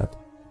فوچینو ببرد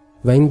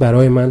و این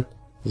برای من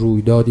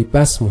رویدادی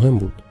بس مهم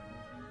بود.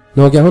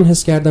 ناگهان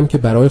حس کردم که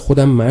برای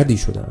خودم مردی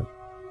شدم.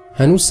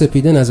 هنوز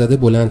سپیده نزده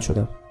بلند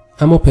شدم،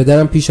 اما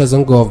پدرم پیش از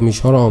آن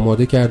گاومیش‌ها را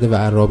آماده کرده و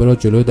عرابه را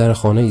جلوی در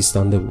خانه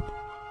ایستانده بود.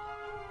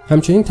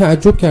 همچنین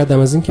تعجب کردم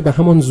از اینکه به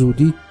همان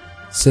زودی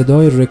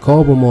صدای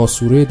رکاب و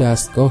ماسوره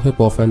دستگاه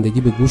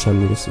بافندگی به گوشم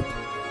می‌رسید.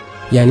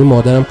 یعنی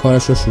مادرم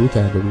کارش را شروع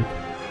کرده بود.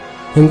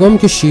 هنگامی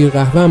که شیر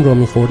قهوه‌ام را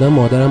می‌خوردم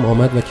مادرم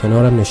آمد و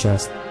کنارم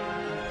نشست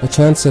و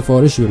چند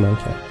سفارشی به من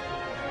کرد.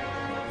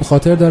 به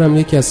خاطر دارم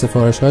یکی از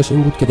سفارش‌هاش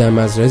این بود که در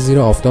مزرعه زیر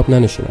آفتاب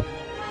ننشینم.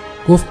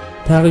 گفت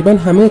تقریباً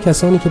همه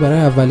کسانی که برای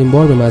اولین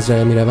بار به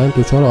مزرعه می‌روند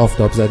دچار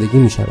آفتاب زدگی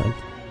می‌شوند.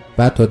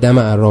 بعد تا دم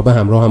عرابه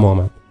همراه هم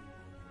آمد.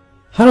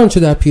 هر آنچه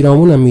در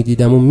پیرامونم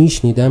می‌دیدم و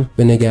می‌شنیدم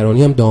به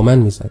نگرانیم دامن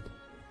می‌زد.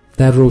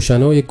 در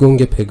روشنای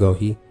گنگ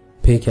پگاهی،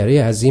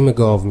 پیکره عظیم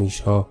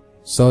گاومیش‌ها،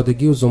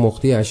 سادگی و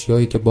زمختی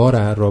اشیایی که بار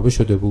عرابه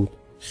شده بود،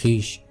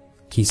 خیش،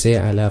 کیسه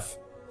علف،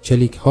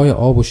 چلیک‌های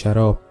آب و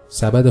شراب،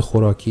 سبد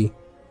خوراکی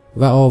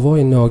و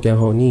آوای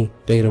ناگهانی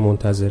غیر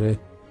منتظره،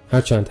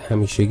 هرچند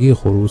همیشگی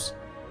خروس،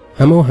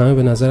 همه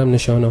به نظرم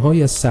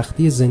نشانه‌هایی از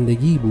سختی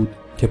زندگی بود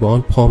که با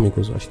آن پا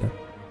می‌گذاشتم.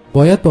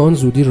 باید با آن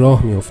زودی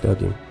راه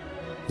می‌افتادیم،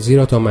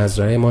 زیرا تا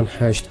مزرعه‌مان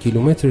 8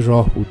 کیلومتر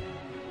راه بود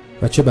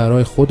و چه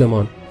برای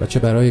خودمان و چه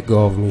برای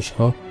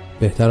گاومیش‌ها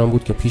بهتر آن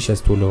بود که پیش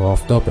از طلوع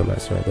آفتاب به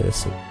مزرعه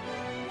برسیم.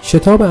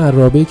 شتاب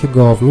عرابه‌ای که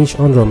گاومیش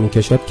آن را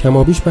می‌کشد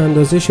کمابیش به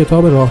اندازه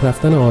شتاب راه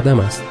رفتن آدم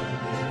است،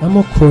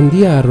 اما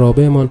کندی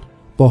عرابه‌مان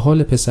با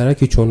حال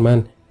پسرکی چون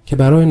من که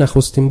برای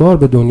نخستین بار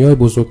به دنیای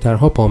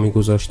بزرگترها پا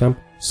می‌گذاشتم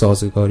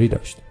سازگاری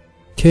داشت.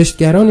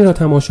 کشتگرانی را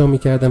تماشا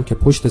می‌کردم که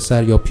پشت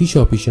سر یا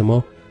پیش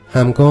ما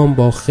همگام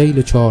با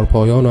خیل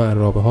چهارپایان و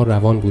عرابه‌ها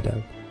روان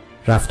بودند.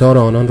 رفتار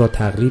آنان را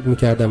تقلید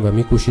می‌کردم و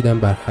می‌کوشیدم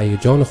بر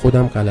هیجان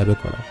خودم غلبه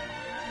کنم.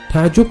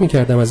 تعجب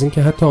می‌کردم از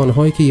اینکه حتی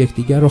آنهایی که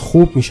یکدیگر را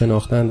خوب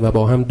می‌شناختند و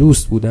با هم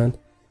دوست بودند،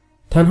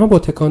 تنها با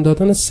تکان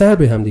دادن سر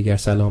به همدیگر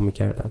سلام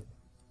می‌کردند.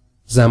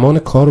 زمان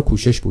کار و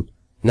کوشش بود،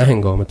 نه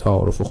هنگام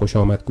تعارف و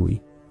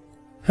خوشامدگویی.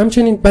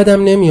 همچنین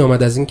بدم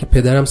نمی‌آمد از اینکه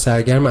پدرم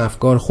سرگرم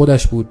افکار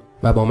خودش بود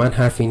و با من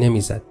حرفی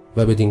نمی‌زد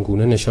و بدین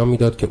گونه نشان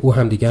می‌داد که او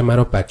هم دیگر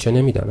مرا بچه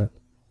نمی‌داند.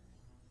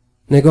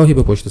 نگاهی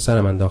به پشت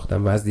سرم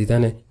انداختم و از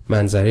دیدن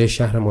منظره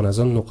شهرمان از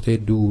آن نقطه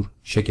دور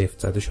شگفت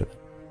زده شدم.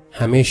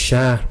 همه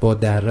شهر با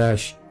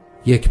درش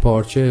یک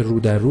پارچه رو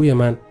در روی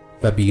من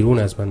و بیرون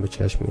از من به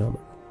چشم می آمد.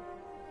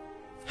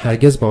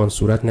 هرگز با آن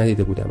صورت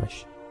ندیده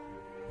بودمش.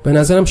 به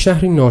نظرم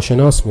شهری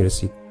ناشناس می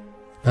رسید.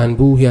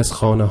 انبوهی از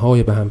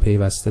خانه‌های به هم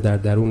پیوسته در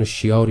درون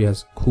شیاری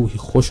از کوهی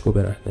خشک و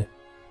برهنه.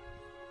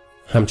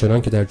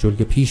 همچنان که در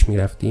جلگه پیش می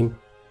رفتیم،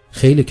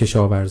 خیل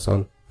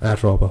کشاورزان،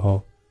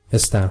 عرابه‌ها،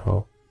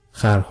 استرها،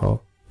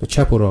 خرها به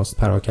چپ و راست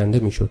پراکنده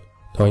می شد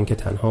تا اینکه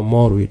تنها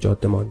ما روی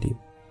جاده ماندیم.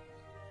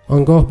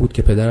 آنگاه بود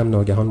که پدرم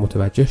ناگهان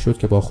متوجه شد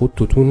که با خود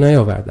توتون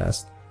نیاورده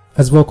است.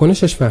 از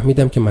واکنشش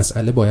فهمیدم که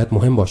مسئله باید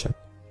مهم باشد.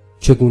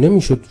 چگونه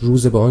میشد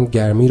روز با آن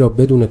گرمی را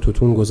بدون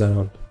توتون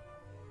گذراند؟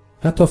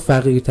 حتی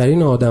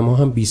فقیرترین آدم‌ها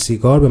هم بی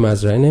سیگار به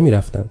مزرعه نمی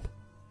رفتند.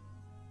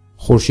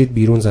 خورشید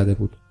بیرون زده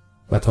بود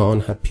و تا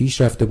آن حد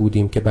پیش رفته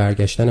بودیم که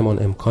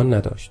برگشتنمان امکان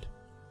نداشت.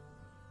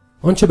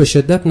 آنچه به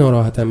شدت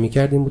ناراحتم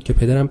می‌کرد این بود که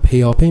پدرم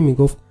پیاپی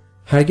میگفت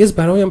هرگز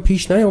برایم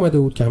پیش نیامده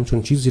بود که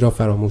همچون چیزی را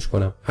فراموش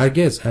کنم.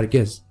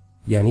 هرگز.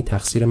 یعنی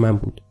تقصیر من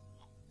بود.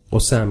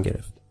 غصه‌ام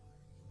گرفت.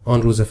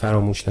 آن روز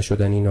فراموش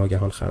نشدنی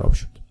ناگهان خراب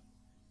شد.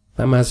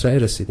 و مزرعه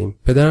رسیدیم.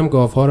 پدرم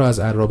گاوها را از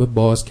عرابه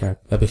باز کرد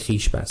و به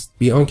خیش بست،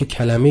 بی آنکه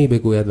کلمه‌ای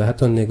بگوید و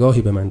حتی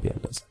نگاهی به من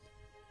بیاندازد.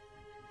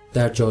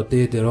 در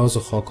جاده دراز و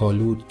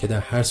خاک‌آلود که در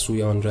هر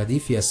سوی آن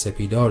ردیفی از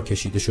سپیدار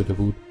کشیده شده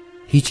بود،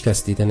 هیچ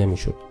کس دیده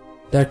نمی‌شد.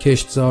 در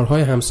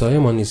کشتزارهای همسایه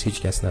ما نیز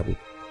هیچ کس نبود.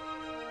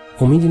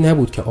 امیدی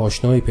نبود که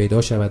آشنایی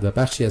پیدا شود و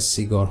بخشی از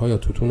سیگارها یا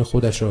توتون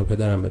خودش را به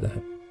پدرم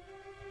بدهد.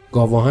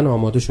 گاواهن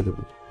آماده شده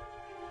بود.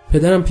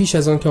 پدرم پیش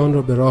از آن که آن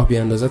را به راه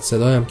بیاندازد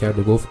صدایم کرد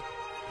و گفت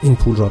این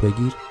پول را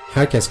بگیر،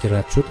 هر کس که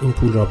رد شد این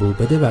پول را به او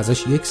بده و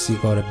ازش یک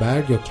سیگار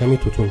برگ یا کمی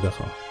توتون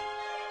بخواه.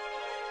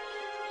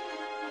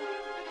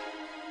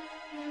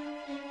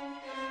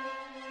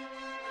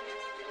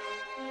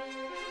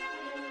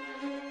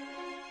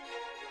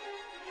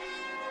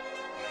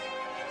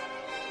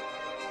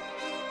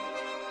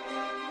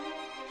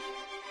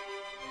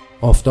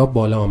 آفتاب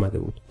بالا آمده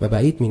بود و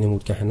بعید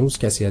می‌نمود که هنوز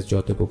کسی از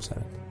جاده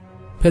بگذرد.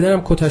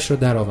 پدرم کتش را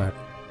درآورد،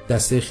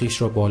 دسته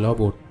خیش را بالا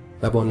برد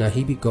و با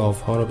نهیبی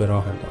گاوها را به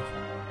راه انداخت.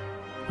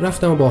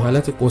 رفتم و با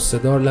حالت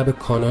غصه‌دار لب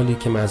کانالی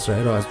که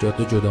مزرعه را از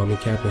جاده جدا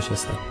می‌کرد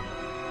نشستم.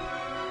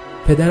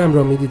 پدرم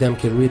را می‌دیدم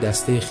که روی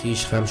دسته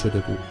خیش خم شده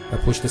بود و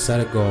پشت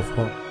سر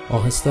گاوها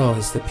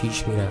آهسته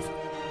پیش می‌رفت،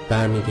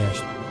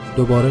 برمیگشت،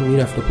 دوباره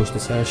می‌رفت و پشت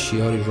سر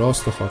شیاری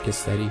راست و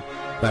خاکستری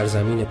بر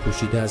زمین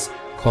پوشیده از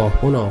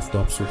کاهبون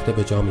آفتاب سوخته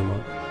به جا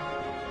می‌ماند.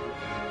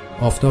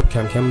 آفتاب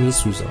کم کم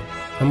می‌سوزاند،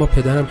 اما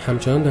پدرم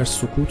همچنان در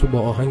سکوت و با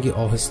آهنگی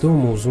آهسته و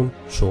موزون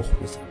شخم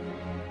می‌زد.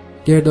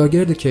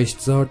 گرداگرد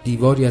کشتزار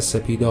دیواری از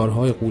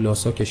سپیدارهای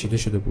غولاسا کشیده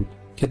شده بود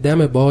که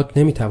دم باد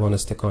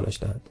نمی‌توانست تکانش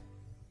دهد.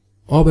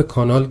 آب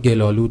کانال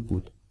گلالود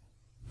بود.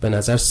 به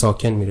نظر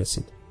ساکن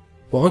می‌رسید.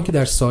 با آنکه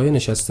در سایه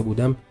نشسته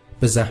بودم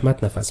به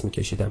زحمت نفس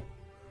می‌کشیدم.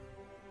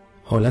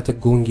 حالت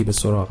گنگی به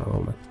سراغم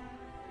آمد.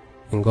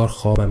 انگار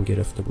خوابم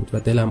گرفته بود و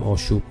دلم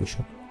آشوب می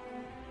شد.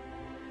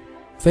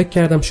 فکر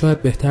کردم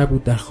شاید بهتر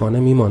بود در خانه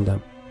می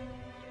ماندم.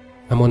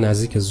 اما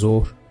نزدیک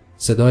ظهر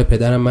صدای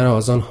پدرم مرا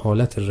از آن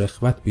حالت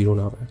رخوت بیرون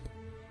آورد.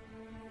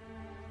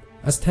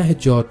 از ته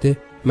جاده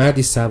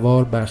مردی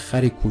سوار بر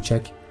خری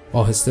کوچک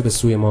آهسته به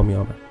سوی ما می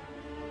آمد.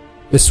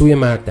 به سوی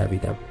مرد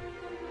دویدم.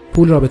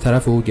 پول را به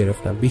طرف او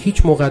گرفتم. بی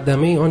هیچ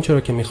مقدمه ای آنچه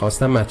را که می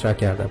خواستم مطرح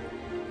کردم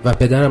و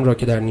پدرم را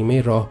که در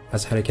نیمه راه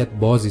از حرکت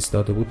باز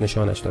ایستاده بود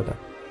نشانش دادم.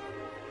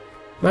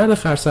 مرد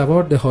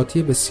خرسوار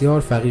دهاتی بسیار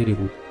فقیری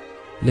بود.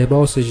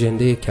 لباس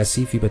ژنده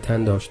کثیفی به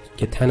تن داشت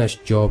که تنش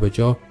جا به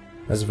جا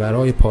از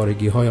ورای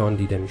پارگی‌های آن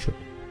دیده می‌شد.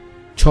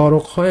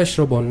 چارق‌هایش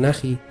را با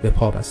نخی به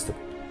پا بسته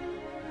بود.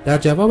 در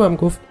جوابم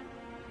گفت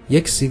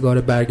یک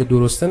سیگار برگ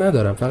درسته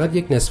ندارم، فقط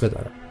یک نصفه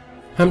دارم.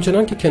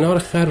 همچنان که کنار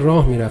خر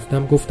راه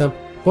می‌رفتم گفتم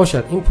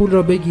باشد این پول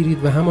را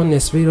بگیرید و همان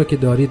نصفه‌ای را که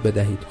دارید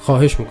بدهید.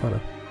 خواهش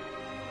می‌کنم.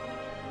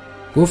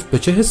 گفت به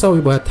چه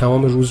حسابی باید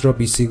تمام روز را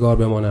بی سیگار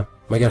بمانم؟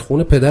 مگر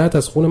خون پدرت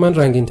از خون من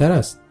رنگین‌تر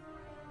است؟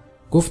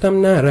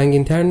 گفتم نه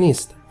رنگین‌تر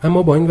نیست،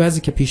 اما با این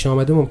وضعی که پیش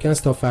آمده ممکن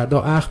است تا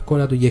فردا اخم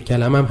کند و یک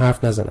کلمه هم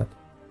حرف نزند.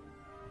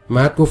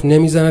 مرد گفت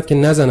نمیزند که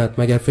نزند،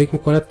 مگر فکر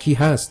میکند کی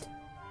هست؟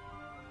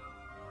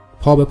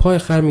 پا به پای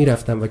خر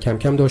میرفتم و کم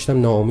کم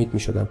داشتم ناامید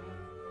میشدم.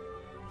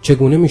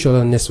 چگونه میشد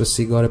نصف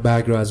سیگار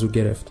برگ را از او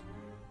گرفت؟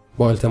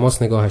 با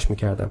التماس نگاهش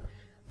میکردم،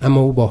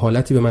 اما او با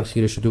حالتی به من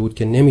خیره شده بود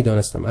که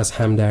نمیدانستم از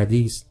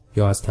همدردی است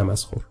یا از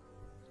تمسخر.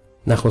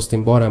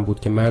 نخستین بارم بود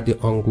که مردی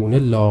آنگونه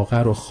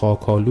لاغر و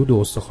خاکالود و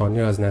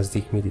استخوانی را از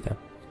نزدیک میدیدم.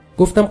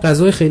 گفتم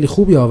غذای خیلی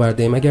خوبی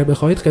آورده ایم، اگر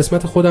بخواهید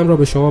قسمت خودم را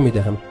به شما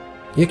میدهم.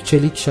 یک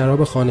چلیک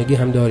شراب خانگی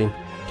هم داریم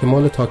که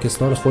مال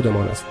تاکستان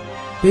خودمان است.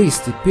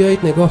 بایستید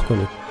بیایید نگاه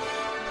کنید.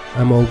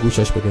 اما او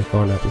گوشش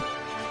بدهکار نبود.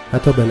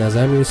 حتی به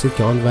نظر می‌رسید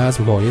که آن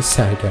وضع مایه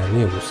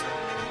سرگرمی اوست.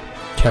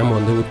 کم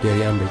مانده بود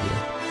گریم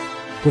بگیرم.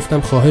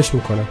 گفتم خواهش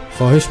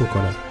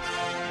میکنم.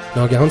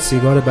 ناگهان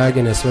سیگار برگ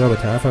نصفه را به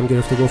طرفم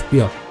گرفت و گفت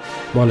بیا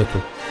مال تو.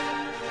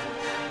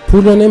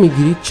 پول را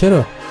نمیگیرید؟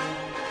 چرا؟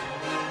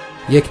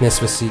 یک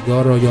نصف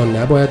سیگار را یا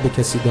نباید به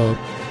کسی داد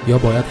یا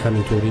باید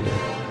همینطوری داد.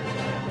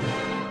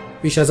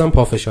 بیش از آن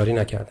پافشاری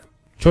نکردم،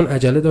 چون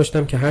عجله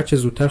داشتم که هرچه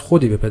زودتر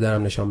خودی به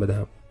پدرم نشان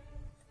بدهم.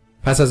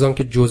 پس از آن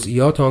که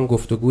جزئیات آن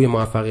گفتگوی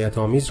موفقیت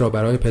آمیز را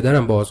برای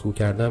پدرم بازگو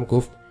کردم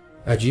گفت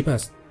عجیب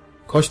است،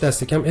 کاش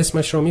دست کم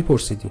اسمش را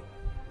میپرسیدی.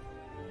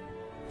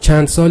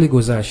 چند سالی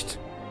گذشت.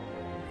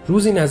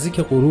 روزی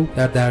نزدیک غروب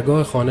در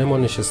درگاه خانه ما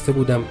نشسته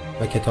بودم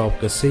و کتاب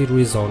قصه‌ای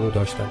روی زانو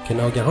داشتم که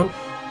ناگهان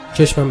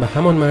چشمم به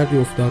همان مردی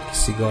افتاد که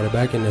سیگار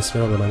برگ نصفه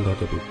را به من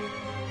داده بود.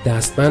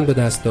 دستبند به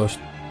دست داشت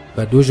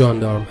و 2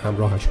 ژاندارم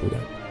همراهش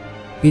بودند.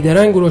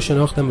 بیدرنگ او را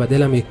شناختم و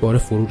دلم یک بار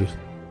فرو ریخت.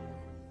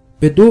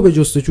 به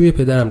جستجوی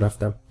پدرم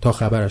رفتم تا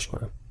خبرش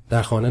کنم.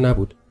 در خانه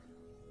نبود.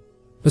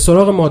 به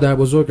سراغ مادر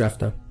بزرگ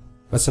رفتم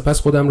و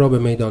سپس خودم را به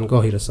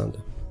میدانگاهی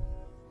رساندم.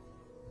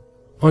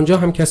 آنجا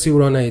هم کسی او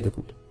را ندیده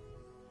بود.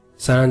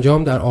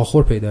 سرانجام در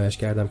آخر پیدایش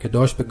کردم که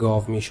داشت به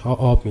گاومیش‌ها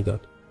آب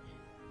میداد.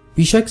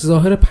 بیشک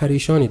ظاهر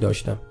پریشانی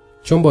داشتم،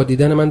 چون با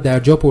دیدن من در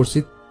جا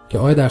پرسید که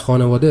آیا در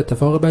خانواده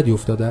اتفاق بدی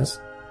افتاده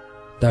است؟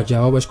 در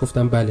جوابش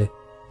گفتم بله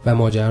و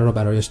ماجرا را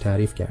برایش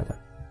تعریف کردم.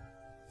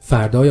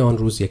 فردای آن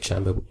روز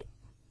یکشنبه بود.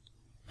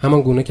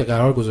 همان گونه که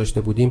قرار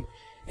گذاشته بودیم،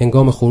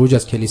 هنگام خروج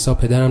از کلیسا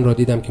پدرم را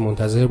دیدم که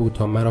منتظر بود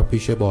تا مرا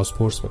پیش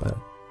بازپرس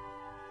ببرد.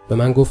 به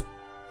من گفت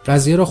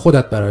قضیه را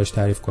خودت برایش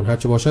تعریف کن،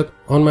 هرچه باشد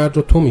آن مرد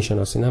را تو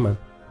میشناسی نه من.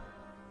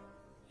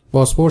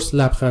 بازپرس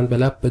لبخند به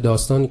لب به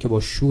داستانی که با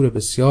شور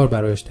بسیار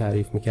برایش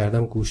تعریف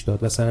میکردم گوش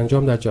داد و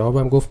سرانجام در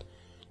جوابم گفت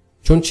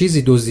چون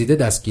چیزی دزدیده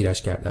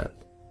دستگیرش کردند.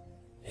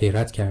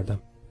 حیرت کردم.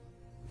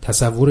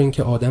 تصور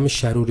اینکه آدم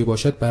شروری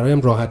باشد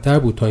برایم راحت‌تر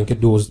بود تا اینکه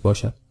دزد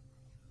باشد.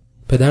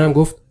 پدرم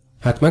گفت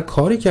حتما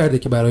کاری کرده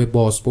که برای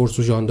بازپرس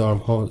و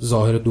ژاندارم‌ها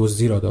ظاهر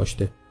دزدی را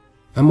داشته،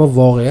 اما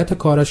واقعیت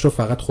کارش را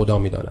فقط خدا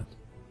می‌داند.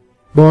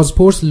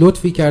 بازپرس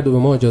لطفی کرد و به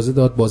ما اجازه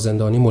داد با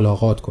زندانی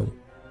ملاقات کنیم.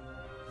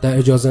 در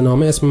اجازه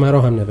نامه اسم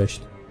مرا هم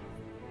نوشت.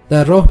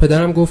 در راه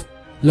پدرم گفت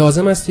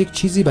لازم است یک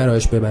چیزی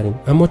برایش ببریم،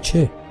 اما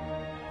چه؟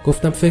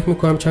 گفتم فکر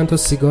می‌کنم چند تا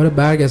سیگار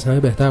برگ از همه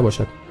بهتر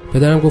باشد.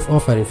 پدرم گفت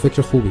آفرین،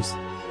 فکر خوبی است.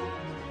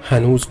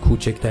 هنوز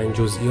کوچکترین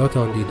جزئیات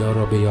آن دیدار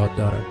را به یاد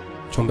دارم،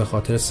 چون به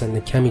خاطر سن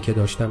کمی که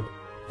داشتم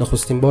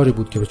نخستین باری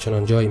بود که به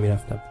چنان جایی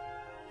می‌رفتم.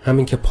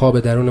 همین که پا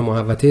به درون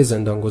محوطه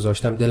زندان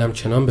گذاشتم دلم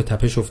چنان به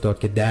تپش افتاد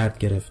که درد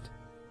گرفت.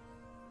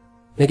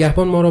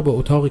 نگهبان ما را به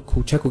اتاق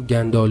کوچک و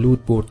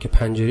گندالود برد که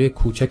پنجره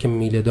کوچک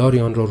میله‌داری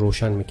آن را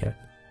روشن می‌کرد.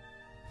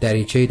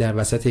 دریچه‌ای در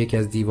وسط یکی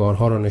از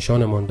دیوارها را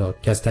نشانمان داد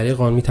که از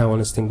طریق آن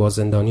می‌توانستیم با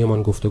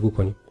زندانیمان گفتگو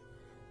کنیم.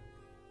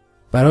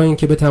 برای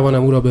اینکه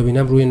بتوانم او را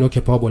ببینم روی نوک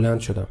پا بلند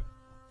شدم.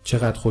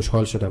 چقدر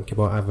خوشحال شدم که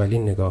با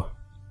اولین نگاه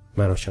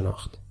مرا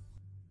شناخت.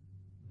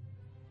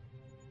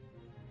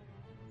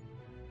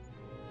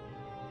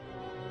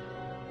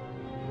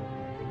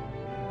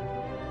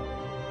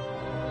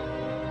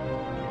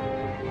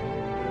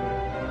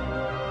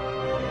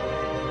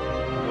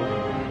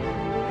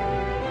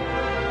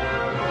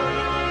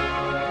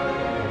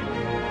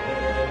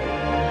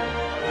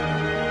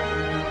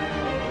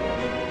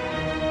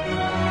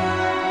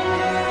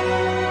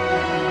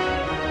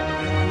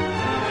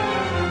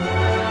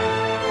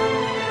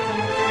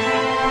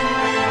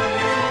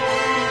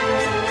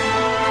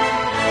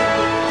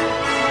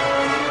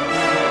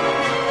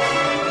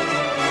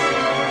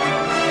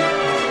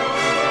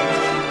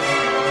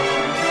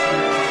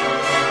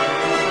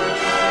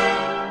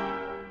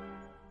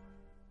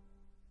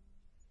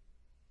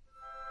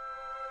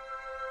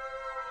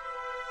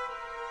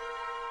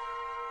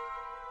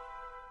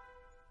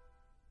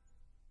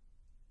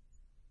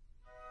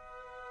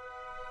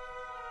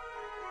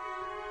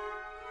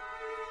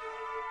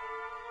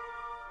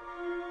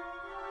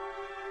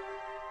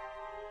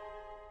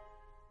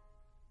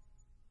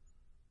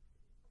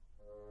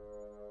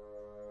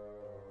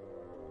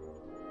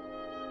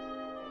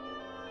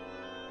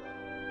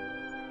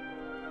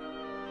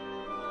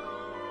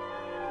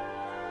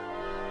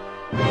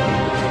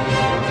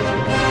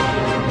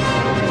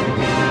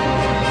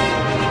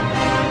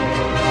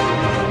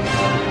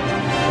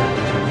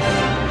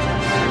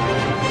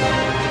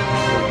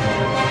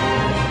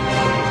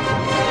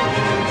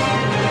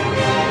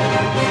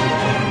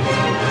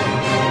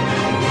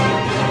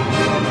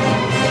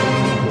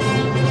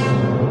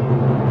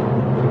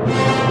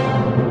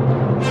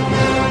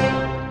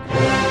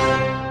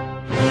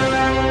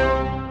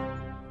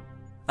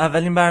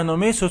 اولین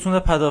برنامه ستون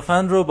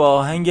پدافند رو با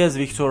آهنگی از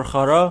ویکتور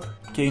خارا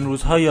که این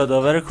روزها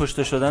یادآور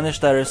کشته شدنش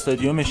در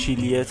استادیوم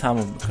شیلیه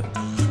تموم میکنه.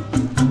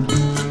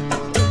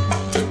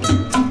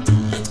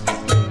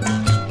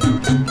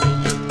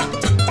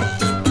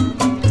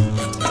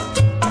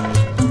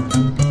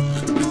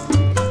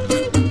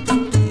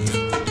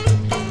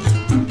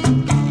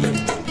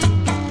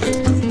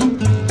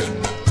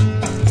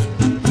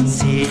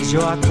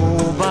 Yo a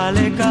Cuba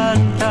le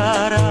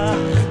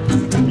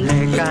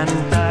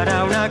cantara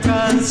una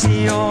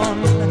canción,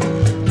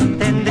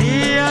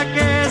 tendría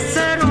que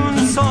ser un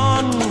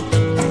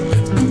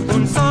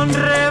son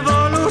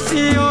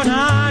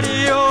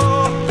revolucionario,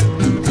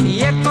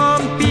 pie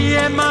con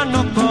pie, mano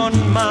con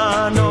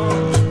mano,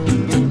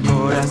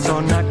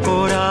 corazón a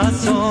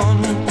corazón,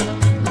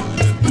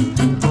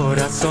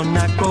 corazón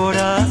a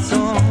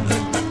corazón,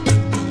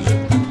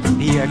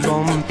 pie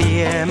con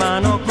pie,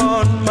 mano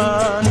con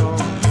mano.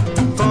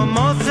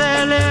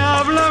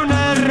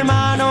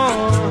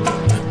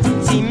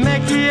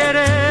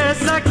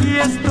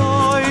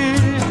 Estoy,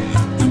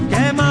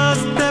 ¿qué más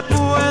te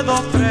puedo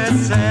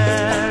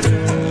ofrecer?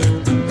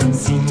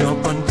 Si no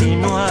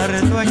continuar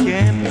tu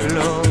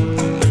ejemplo,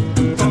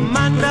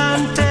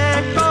 comandante,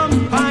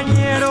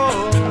 compañero,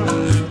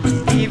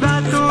 viva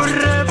tu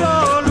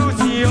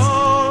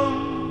revolución.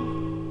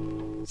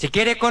 Si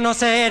quiere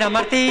conocer a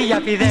Martí y a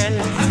Fidel,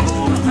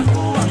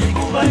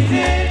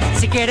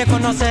 si quiere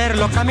conocer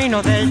los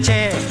caminos del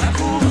Che,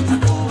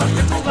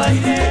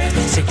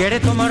 si quiere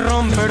tomar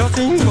ron pero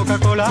sin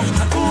Coca-Cola,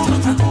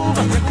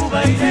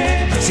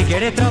 si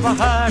quiere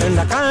trabajar en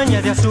la caña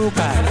de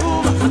azúcar,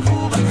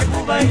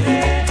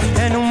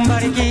 en un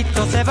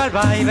barquito se va al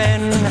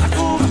vaivén.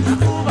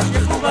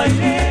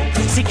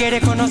 Si quiere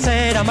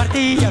conocer a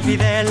Martí y a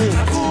Fidel,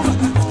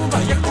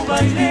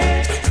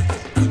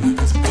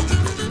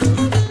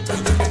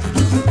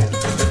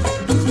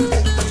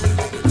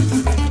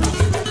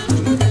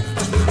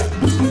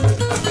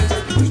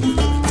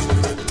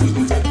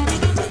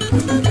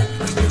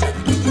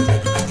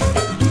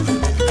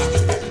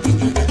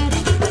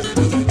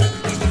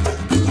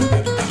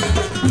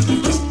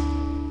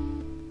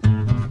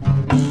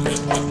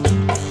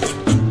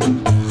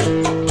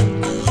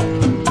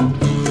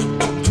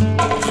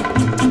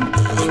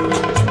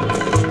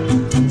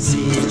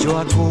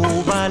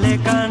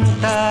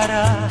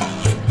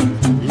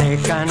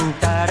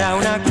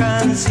 una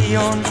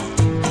canción,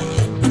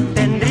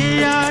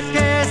 tendría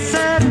que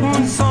ser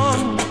un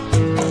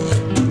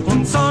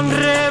son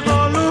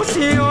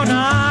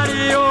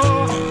revolucionario,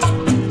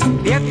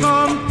 pie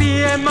con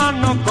pie,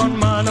 mano con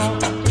mano,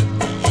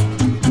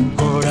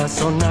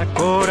 corazón a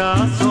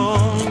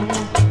corazón.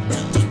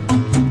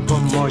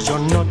 Como yo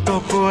no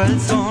toco el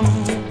son,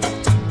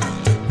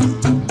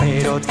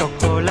 pero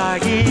toco la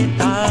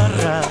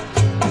guitarra,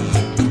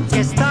 que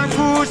está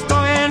justo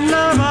en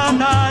la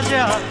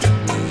batalla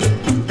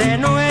de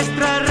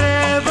nuestra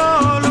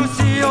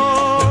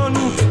revolución.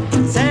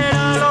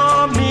 Será lo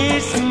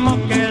mismo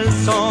que el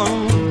son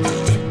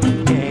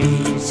que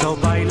hizo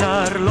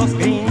bailar los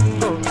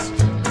gringos,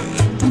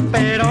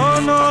 pero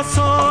no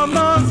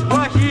somos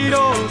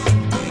guajiros,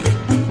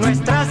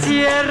 nuestra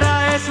sierra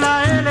es la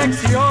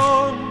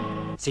elección.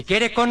 Si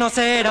quiere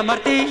conocer a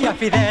Martí y a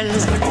Fidel,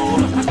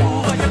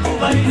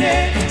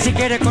 si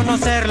quiere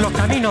conocer los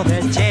caminos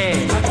del Che,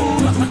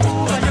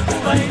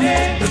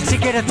 si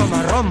quiere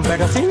tomar ron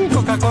pero sin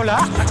Coca-Cola,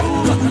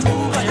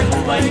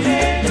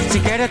 si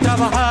quiere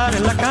trabajar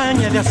en la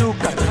caña de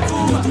azúcar,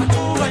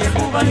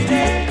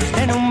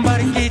 en un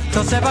barquito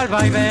se va al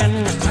vaivén.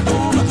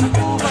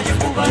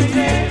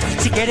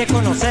 Si quiere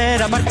conocer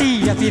a Martí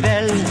y a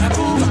Fidel,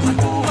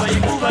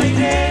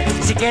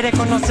 si quiere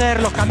conocer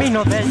los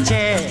caminos del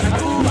Che,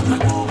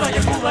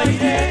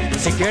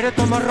 si quiere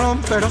tomar ron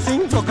pero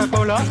sin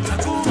Coca-Cola,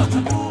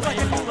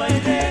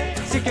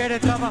 si quiere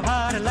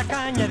trabajar en la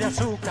caña de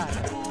azúcar,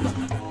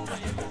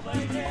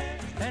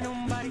 en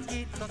un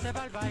barquito se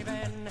va al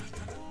vaivén.